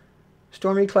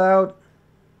 Stormy Cloud.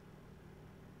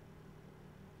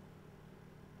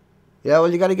 Yeah,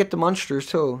 well, you got to get the monsters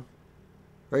too,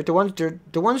 right? The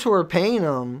ones who are paying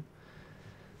them.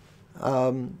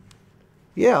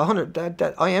 Yeah, 100.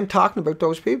 That I am talking about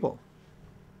those people,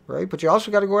 right? But you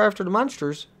also got to go after the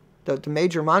monsters, the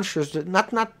major monsters.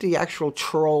 Not the actual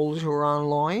trolls who are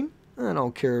online. I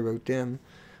don't care about them.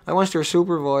 I want their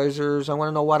supervisors. I want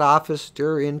to know what office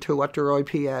they're into, what their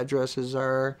IP addresses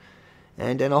are,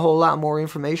 and then a whole lot more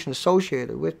information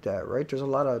associated with that, right? There's a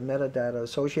lot of metadata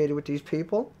associated with these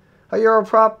people. Hi,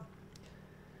 Europrop.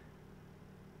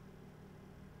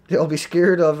 They'll be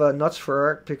scared of Nuts for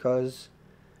Art because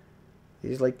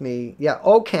he's like me. Yeah,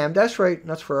 OCam, that's right,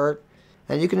 Nuts for Art.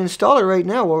 And you can install it right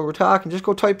now while we're talking. Just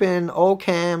go type in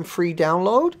OCam free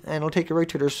download, and it'll take you right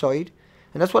to their site.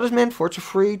 And that's what it's meant for. It's a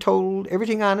free, total,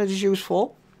 everything on it is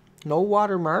useful. No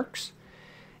watermarks.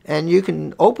 And you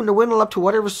can open the window up to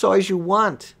whatever size you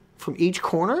want from each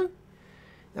corner.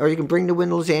 Or you can bring the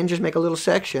windows in, just make a little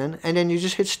section, and then you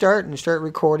just hit start and start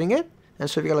recording it. And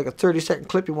so if you got like a 30-second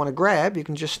clip you want to grab, you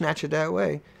can just snatch it that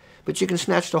way. But you can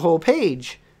snatch the whole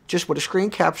page just with a screen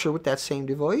capture with that same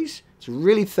device. It's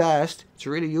really fast. It's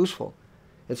really useful.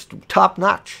 It's top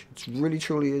notch. It really,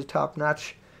 truly is top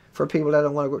notch for people that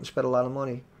don't want to go out and spend a lot of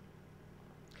money.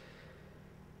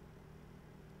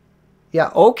 Yeah,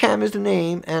 OCam is the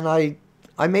name, and I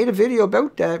made a video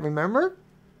about that, remember?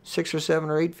 6 or 7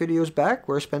 or 8 videos back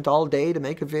where I spent all day to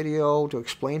make a video to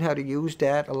explain how to use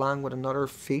that along with another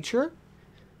feature.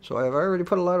 So I've already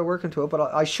put a lot of work into it, but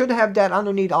I should have that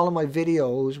underneath all of my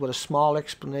videos with a small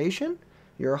explanation.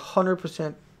 You're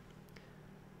 100%...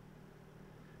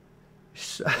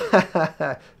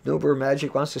 Nuber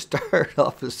Magic wants to start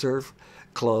off a surf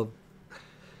club.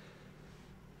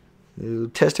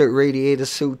 You test out radiator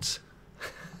suits.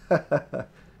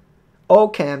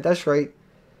 OCam, that's right.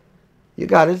 You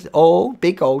got it. O,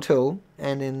 big O too.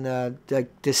 And in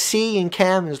the C in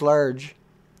cam is large.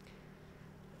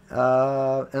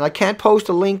 And I can't post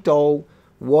a link though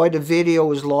why the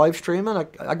video is live streaming. I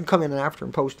can come in after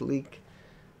and post a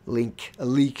link.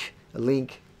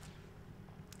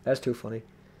 That's too funny.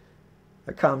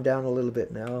 I calmed down a little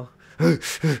bit now.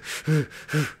 You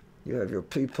have your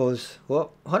peoples.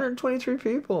 Well, 123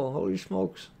 people. Holy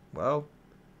smokes. Wow.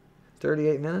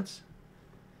 38 minutes.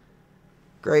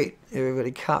 Great. Everybody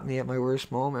caught me at my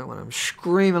worst moment when I'm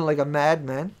screaming like a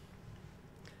madman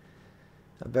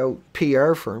about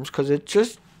PR firms because it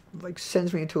just like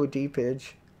sends me into a deep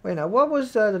edge. Wait, now, what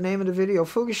was the name of the video?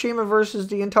 Fukushima versus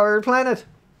the entire planet.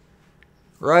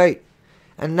 Right.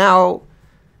 And now...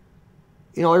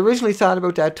 You know, I originally thought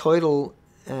about that title,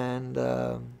 and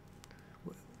I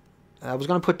was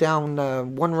going to put down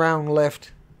one round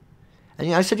left.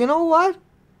 And I said, you know what?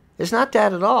 It's not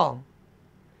that at all.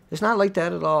 It's not like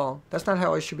that at all. That's not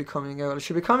how I should be coming out. I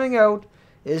should be coming out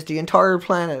is the entire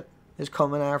planet is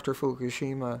coming after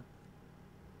Fukushima.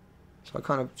 So I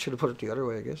kind of should have put it the other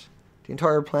way, I guess. The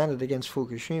entire planet against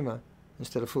Fukushima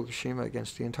instead of Fukushima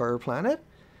against the entire planet.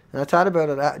 And I thought about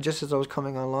it just as I was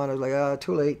coming online. I was like,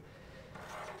 too late.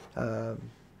 So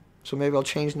maybe I'll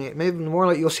change the name. Maybe more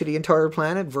like you'll see the entire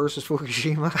planet versus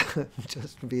Fukushima.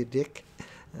 Just to be a dick.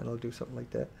 And I'll do something like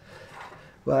that.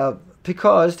 Well,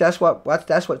 because that's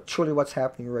what truly what's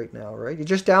happening right now, right? You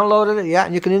just downloaded it, yeah,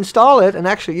 and you can install it and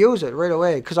actually use it right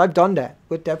away. Because I've done that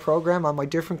with that program on my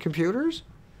different computers.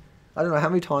 I don't know how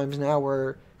many times now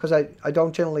where, because I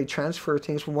don't generally transfer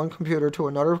things from one computer to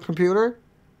another computer,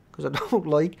 because I don't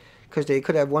like, because they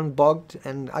could have one bugged,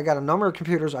 and I got a number of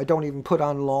computers I don't even put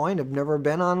online. I've never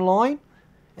been online,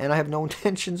 and I have no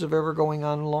intentions of ever going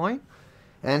online.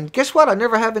 And guess what? I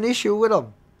never have an issue with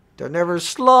them. They're never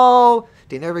slow.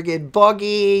 They never get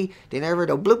buggy. They never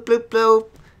do bloop, bloop, bloop.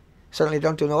 Certainly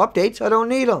don't do no updates. I don't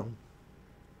need them.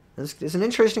 It's an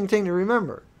interesting thing to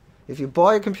remember. If you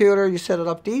buy a computer, you set it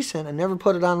up decent and never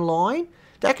put it online,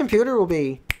 that computer will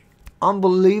be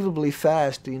unbelievably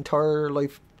fast the entire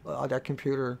life of that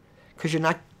computer, because you're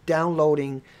not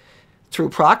downloading through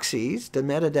proxies the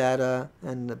metadata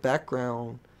and the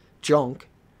background junk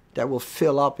that will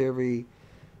fill up every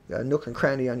nook and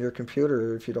cranny on your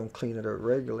computer if you don't clean it out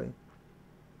regularly.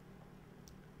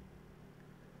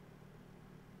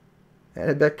 And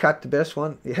I bet caught the best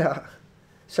one. Yeah.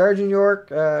 Sergeant York,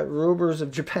 rumors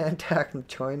of Japan attacking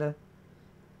China.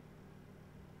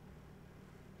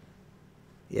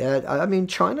 Yeah, I mean,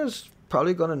 China's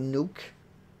probably going to nuke,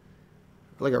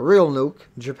 like a real nuke,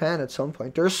 Japan at some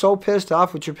point. They're so pissed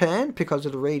off with Japan because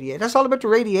of the radiation. That's all about the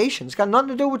radiation. It's got nothing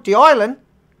to do with the island.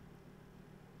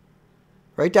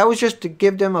 Right? That was just to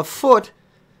give them a foot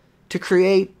to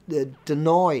create the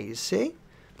noise, see?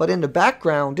 But in the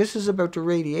background, this is about the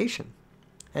radiation.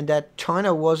 And that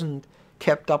China wasn't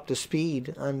kept up to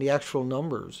speed on the actual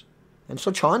numbers. And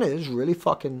so China is really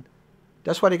fucking...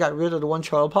 That's why they got rid of the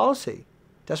one-child policy.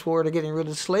 That's where they're getting rid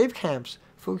of the slave camps.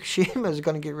 Fukushima is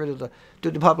going to get rid of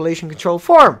the population control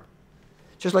for them.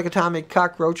 Just like Atomic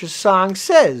Cockroach's song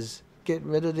says. Get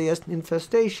rid of the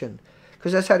infestation.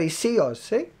 Because that's how they see us,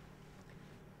 see?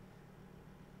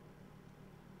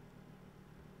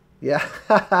 Yeah.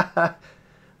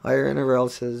 Iron Arel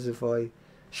says, if I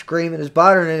scream and is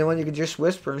bothering anyone, you can just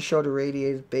whisper and show the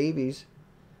radiated babies.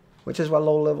 Which is what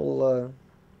low-level...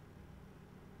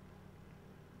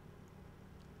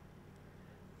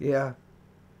 yeah.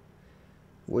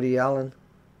 Woody Allen.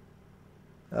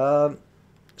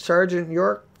 Sergeant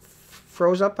York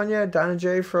froze up on you. Donna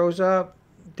J froze up.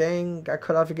 Dang, got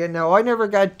cut off again. Now, I never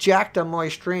got jacked on my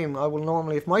stream. I will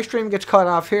normally, if my stream gets cut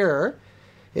off here,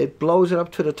 it blows it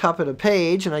up to the top of the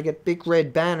page, and I get big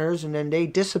red banners, and then they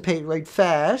dissipate right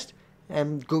fast,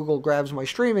 and Google grabs my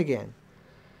stream again.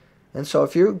 And so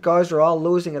if you guys are all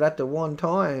losing it at the one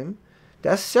time,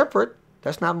 that's separate.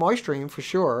 That's not my stream for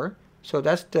sure. So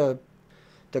that's the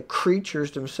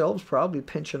creatures themselves probably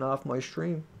pinching off my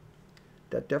stream.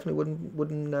 That definitely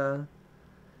wouldn't. And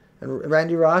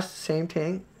Randy Ross, same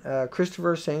thing.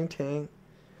 Christopher, same thing.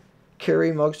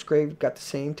 Kerry Musgrave got the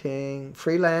same thing.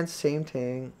 Freelance, same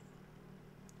thing.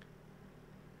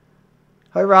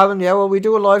 Hi, Robin. Yeah, well, we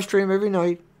do a live stream every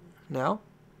night now.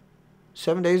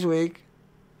 7 days a week.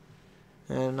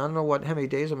 And I don't know how many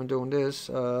days I've been doing this.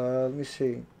 Let me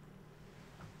see.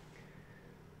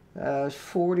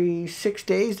 46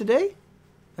 days today,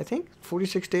 I think.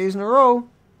 46 days in a row.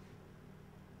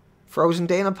 Frozen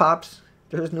Dana Pops.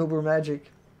 There's Nuber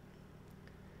Magic.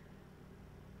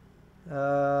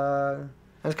 And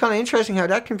it's kind of interesting how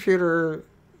that computer,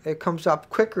 it comes up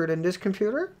quicker than this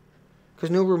computer. Because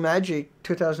Nuber Magic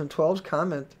 2012's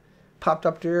comment popped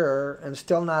up there and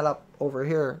still not up over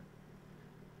here.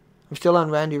 I'm still on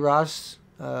Randy Ross'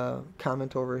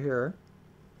 comment over here.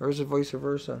 Or is it vice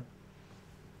versa?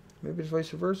 Maybe it's vice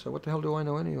versa. What the hell do I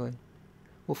know anyway?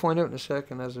 We'll find out in a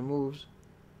second as it moves.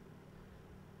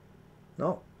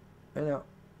 No. I know.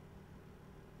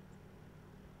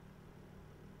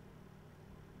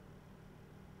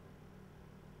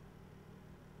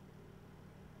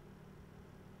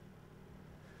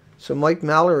 So Mike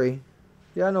Mallory.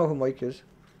 Yeah, I know who Mike is.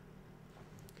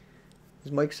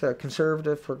 Mike's a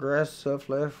conservative, progressive,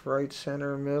 left, right,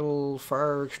 center, middle,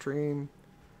 far, extreme.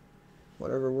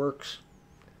 Whatever works.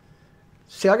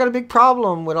 See, I got a big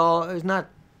problem with all... It's not...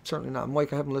 Certainly not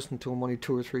Mike. I haven't listened to him only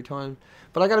 2 or 3 times.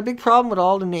 But I got a big problem with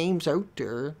all the names out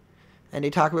there. And they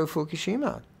talk about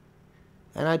Fukushima.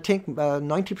 And I think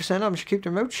 90% of them should keep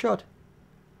their mouth shut.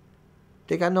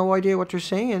 They got no idea what they're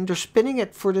saying. They're spinning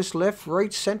it for this left,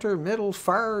 right, center, middle,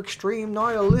 far, extreme,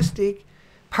 nihilistic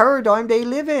paradigm they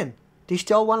live in. They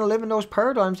still want to live in those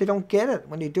paradigms. They don't get it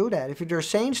when they do that. If they're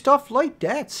saying stuff like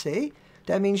that, see,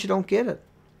 that means you don't get it.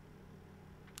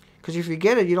 Because if you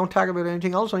get it, you don't talk about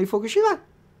anything else, only Fukushima.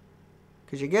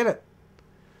 Because you get it.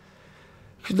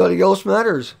 Because nothing else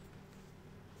matters.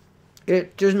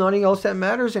 There's nothing else that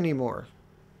matters anymore.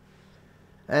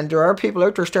 And there are people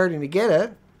out there starting to get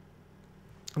it.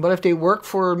 But if they work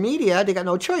for media, they got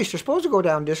no choice. They're supposed to go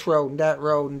down this road and that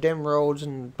road and them roads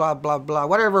and blah, blah, blah.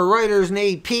 Whatever writers and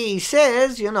AP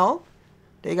says, you know,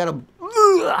 they got to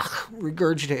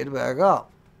regurgitate it back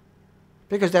up.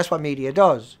 Because that's what media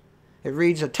does. It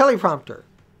reads a teleprompter.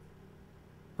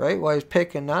 Right? While it's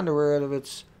picking underwear out of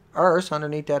its arse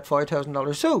underneath that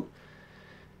 $5,000 suit.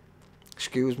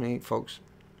 Excuse me, folks.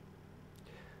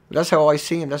 But that's how I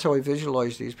see them. That's how I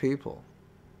visualize these people.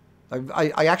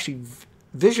 I actually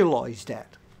visualize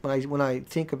that when I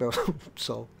think about them.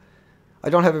 So I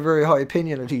don't have a very high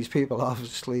opinion of these people,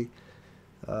 obviously.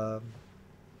 So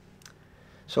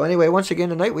anyway, once again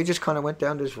tonight we just kind of went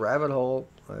down this rabbit hole.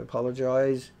 I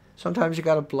apologize. Sometimes you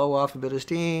got to blow off a bit of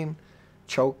steam,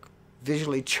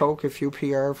 visually choke a few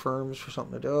PR firms for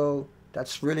something to do.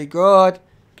 That's really good.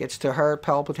 Gets the heart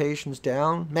palpitations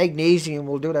down. Magnesium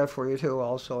will do that for you too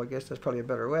also. I guess that's probably a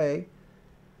better way.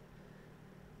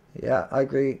 Yeah, I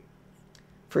agree.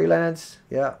 Freelance,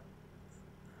 yeah.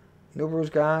 Nuburu's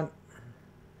gone.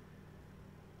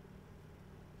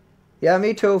 Yeah,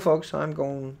 me too, folks. I'm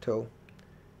going too.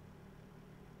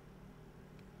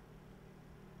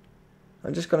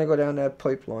 I'm just going to go down that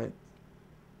pipeline.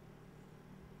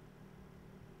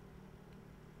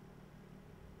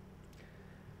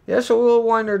 Yeah, so we'll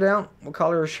wind her down. We'll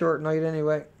call her a short night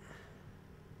anyway.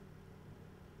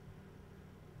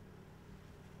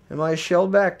 Am I a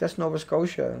shellback? That's Nova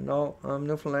Scotia. No, I'm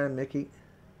Newfoundland, Mickey.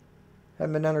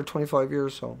 Haven't been down there 25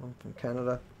 years, so I'm from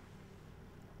Canada.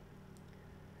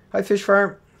 Hi, Fish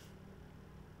Farm.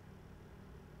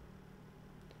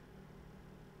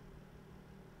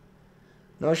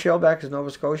 No, shellback is Nova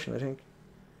Scotian, I think.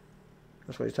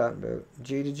 That's what he's talking about.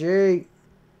 G to G.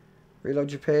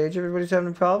 Reload your page. Everybody's having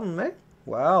a problem, eh?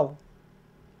 Wow.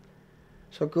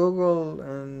 So Google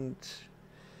and...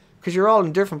 Because you're all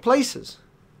in different places.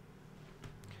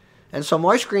 And so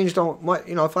my screens don't...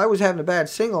 you know, if I was having a bad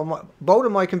signal, both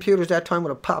of my computers that time would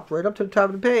have popped right up to the top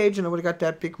of the page and I would have got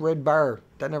that big red bar.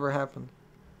 That never happened.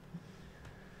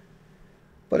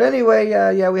 But anyway,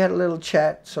 yeah, we had a little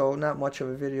chat, so not much of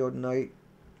a video tonight.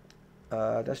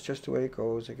 That's just the way it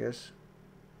goes, I guess.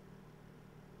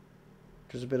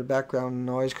 There's a bit of background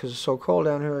noise because it's so cold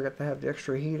down here. I got to have the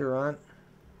extra heater on.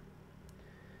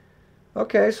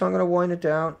 Okay, so I'm going to wind it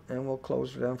down and we'll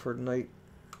close it down for the night.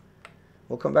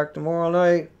 We'll come back tomorrow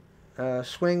night,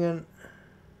 swinging,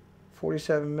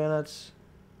 47 minutes.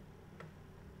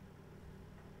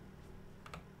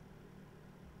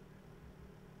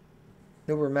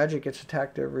 Uber Magic gets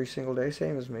attacked every single day,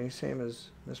 same as me, same as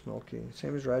Miss Milky,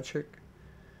 same as Radchick,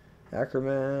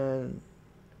 Ackerman,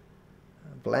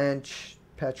 Blanche,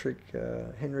 Patrick,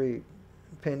 Henry,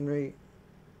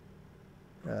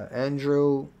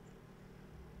 Andrew,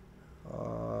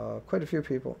 quite a few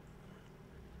people.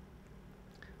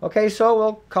 Okay, so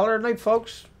we'll call it a night,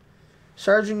 folks.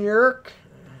 Sergeant Yerk,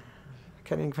 I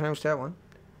can't even pronounce that one.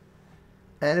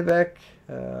 Annebeck,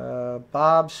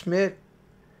 Bob Smith,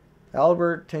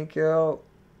 Albert, thank you.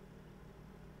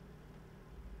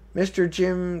 Mr.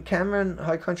 Jim Cameron,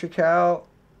 High Country Cow.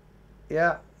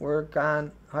 Yeah, we're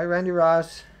gone. Hi, Randy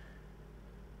Ross.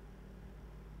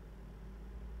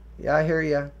 Yeah, I hear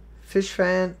ya. Fish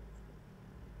Fan.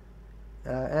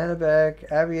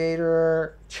 Annebeck,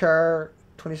 Aviator, Char,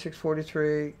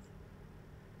 2643.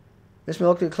 Miss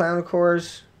Milky Clown, of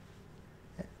course.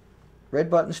 Red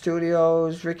Button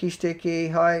Studios, Ricky Sticky,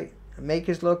 hi. Make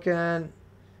is looking.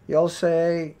 You'll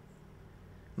say.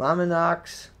 Mama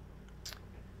Knox.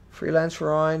 Freelance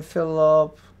Ryan,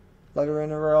 Philip, Letter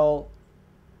in a Roll,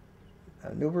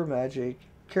 Nuber Magic,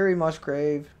 Kerry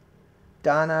Musgrave,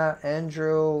 Donna,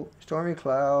 Andrew, Stormy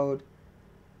Cloud,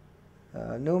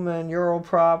 Newman,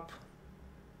 Europrop,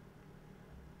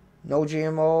 No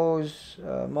GMOs,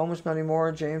 Moments Not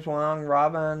Anymore, James Wong,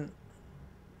 Robin,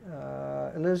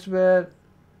 Elizabeth,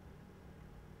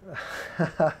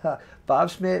 Bob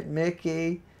Smith,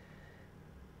 Mickey.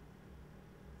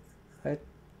 I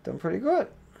done pretty good.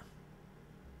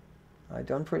 I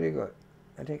done pretty good.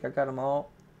 I think I got them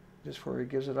all just before he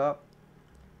gives it up.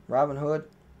 Robin Hood.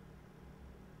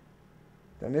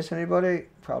 Did I miss anybody?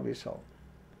 Probably so.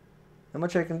 Not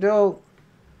much I can do.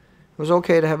 It was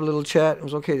okay to have a little chat. It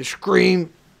was okay to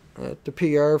scream at the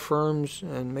PR firms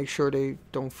and make sure they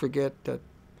don't forget that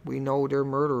we know they're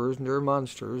murderers and they're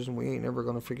monsters and we ain't never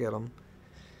going to forget them.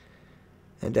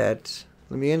 And that,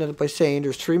 let me end it by saying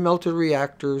there's 3 melted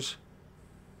reactors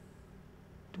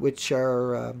which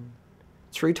are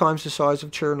 3 times the size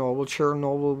of Chernobyl.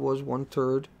 Chernobyl was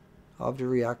 1/3 of the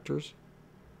reactors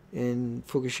in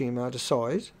Fukushima, the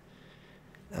size.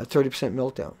 30%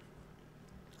 meltdown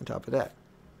on top of that.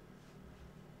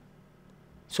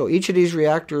 So each of these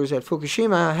reactors at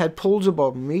Fukushima had pools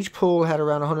above them. Each pool had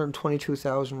around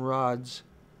 122,000 rods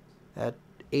at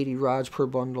 80 rods per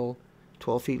bundle,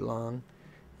 12 feet long,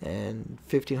 and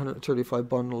 1,535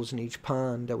 bundles in each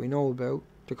pond that we know about.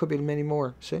 There could be many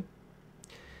more, see?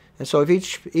 And so if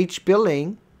each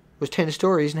building was 10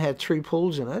 stories and had 3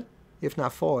 pools in it, if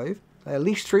not 5, at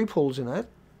least 3 pools in it,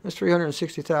 that's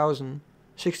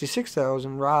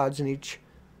 66,000 rods in each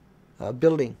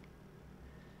building.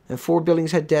 And 4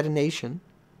 buildings had detonation.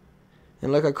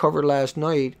 And like I covered last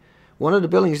night, one of the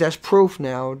buildings, that's proof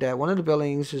now that one of the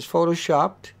buildings is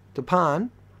photoshopped, the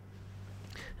pond.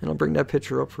 And I'll bring that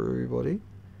picture up for everybody,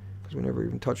 because we never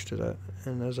even touched it.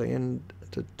 And as I end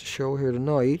the show here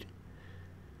tonight,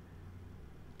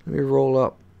 let me roll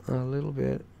up a little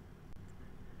bit.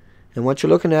 And what you're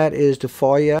looking at is the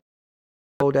foyer.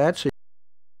 That, so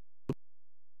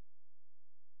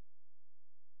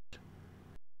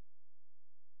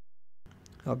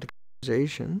of the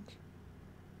accusations.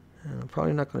 And I'm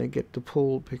probably not going to get the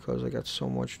pool because I got so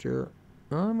much there.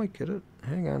 Oh, I might get it.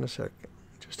 Hang on a second.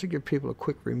 Just to give people a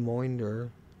quick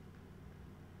reminder.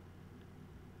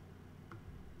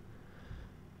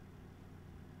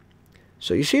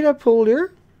 So you see that pool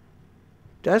there?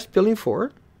 That's building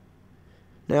 4.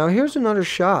 Now here's another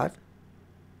shot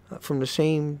from the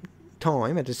same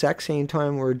time, at the exact same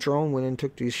time where a drone went and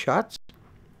took these shots.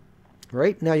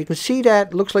 Right? Now you can see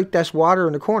that looks like that's water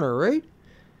in the corner, right?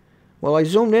 Well, I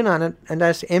zoomed in on it and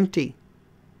that's empty.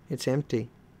 It's empty.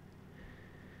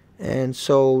 And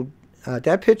so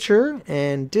that picture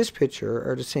and this picture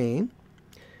are the same.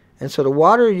 And so the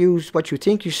water used, what you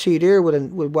think you see there with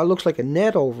what looks like a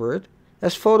net over it,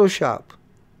 that's Photoshop,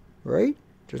 right?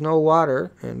 There's no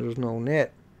water and there's no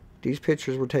net. These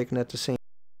pictures were taken at the same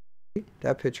time,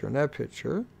 that picture and that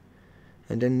picture.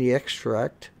 And then the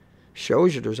extract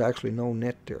shows you there's actually no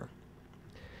net there.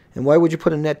 And why would you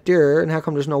put a net there? And how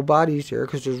come there's no bodies there?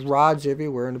 Because there's rods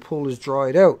everywhere and the pool is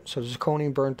dried out. So the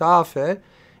zirconium burnt off it.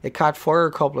 It caught fire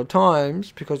a couple of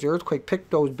times because the earthquake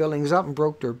picked those buildings up and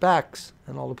broke their backs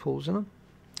and all the pools in them.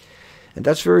 And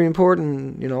that's very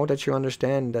important, you know, that you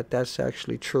understand that that's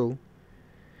actually true.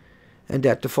 And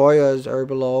that the foyers are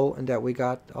below, and that we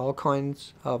got all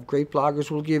kinds of great bloggers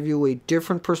will give you a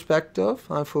different perspective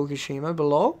on Fukushima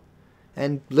below.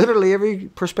 And literally every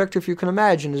perspective you can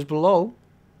imagine is below.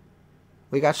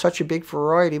 We got such a big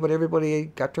variety, but everybody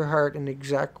got their heart in the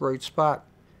exact right spot.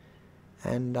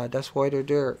 And that's why they're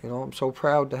there. You know, I'm so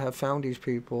proud to have found these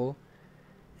people,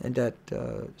 and that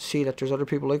see that there's other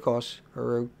people like us who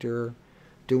are out there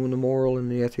doing the moral and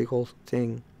the ethical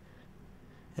thing,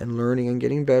 and learning and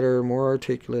getting better, more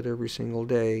articulate every single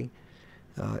day,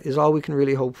 is all we can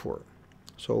really hope for.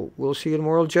 So we'll see you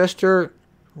tomorrow. Jester,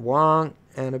 Wong,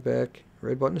 Anna Beck,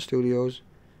 Red Button Studios,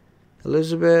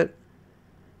 Elizabeth,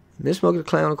 Miss Mug the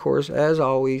Clown, of course, as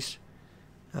always.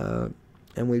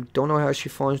 And we don't know how she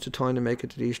finds the time to make it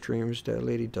to these streams. That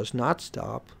lady does not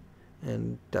stop,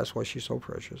 and that's why she's so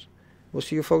precious. We'll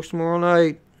see you folks tomorrow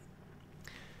night.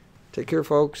 Take care,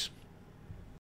 folks.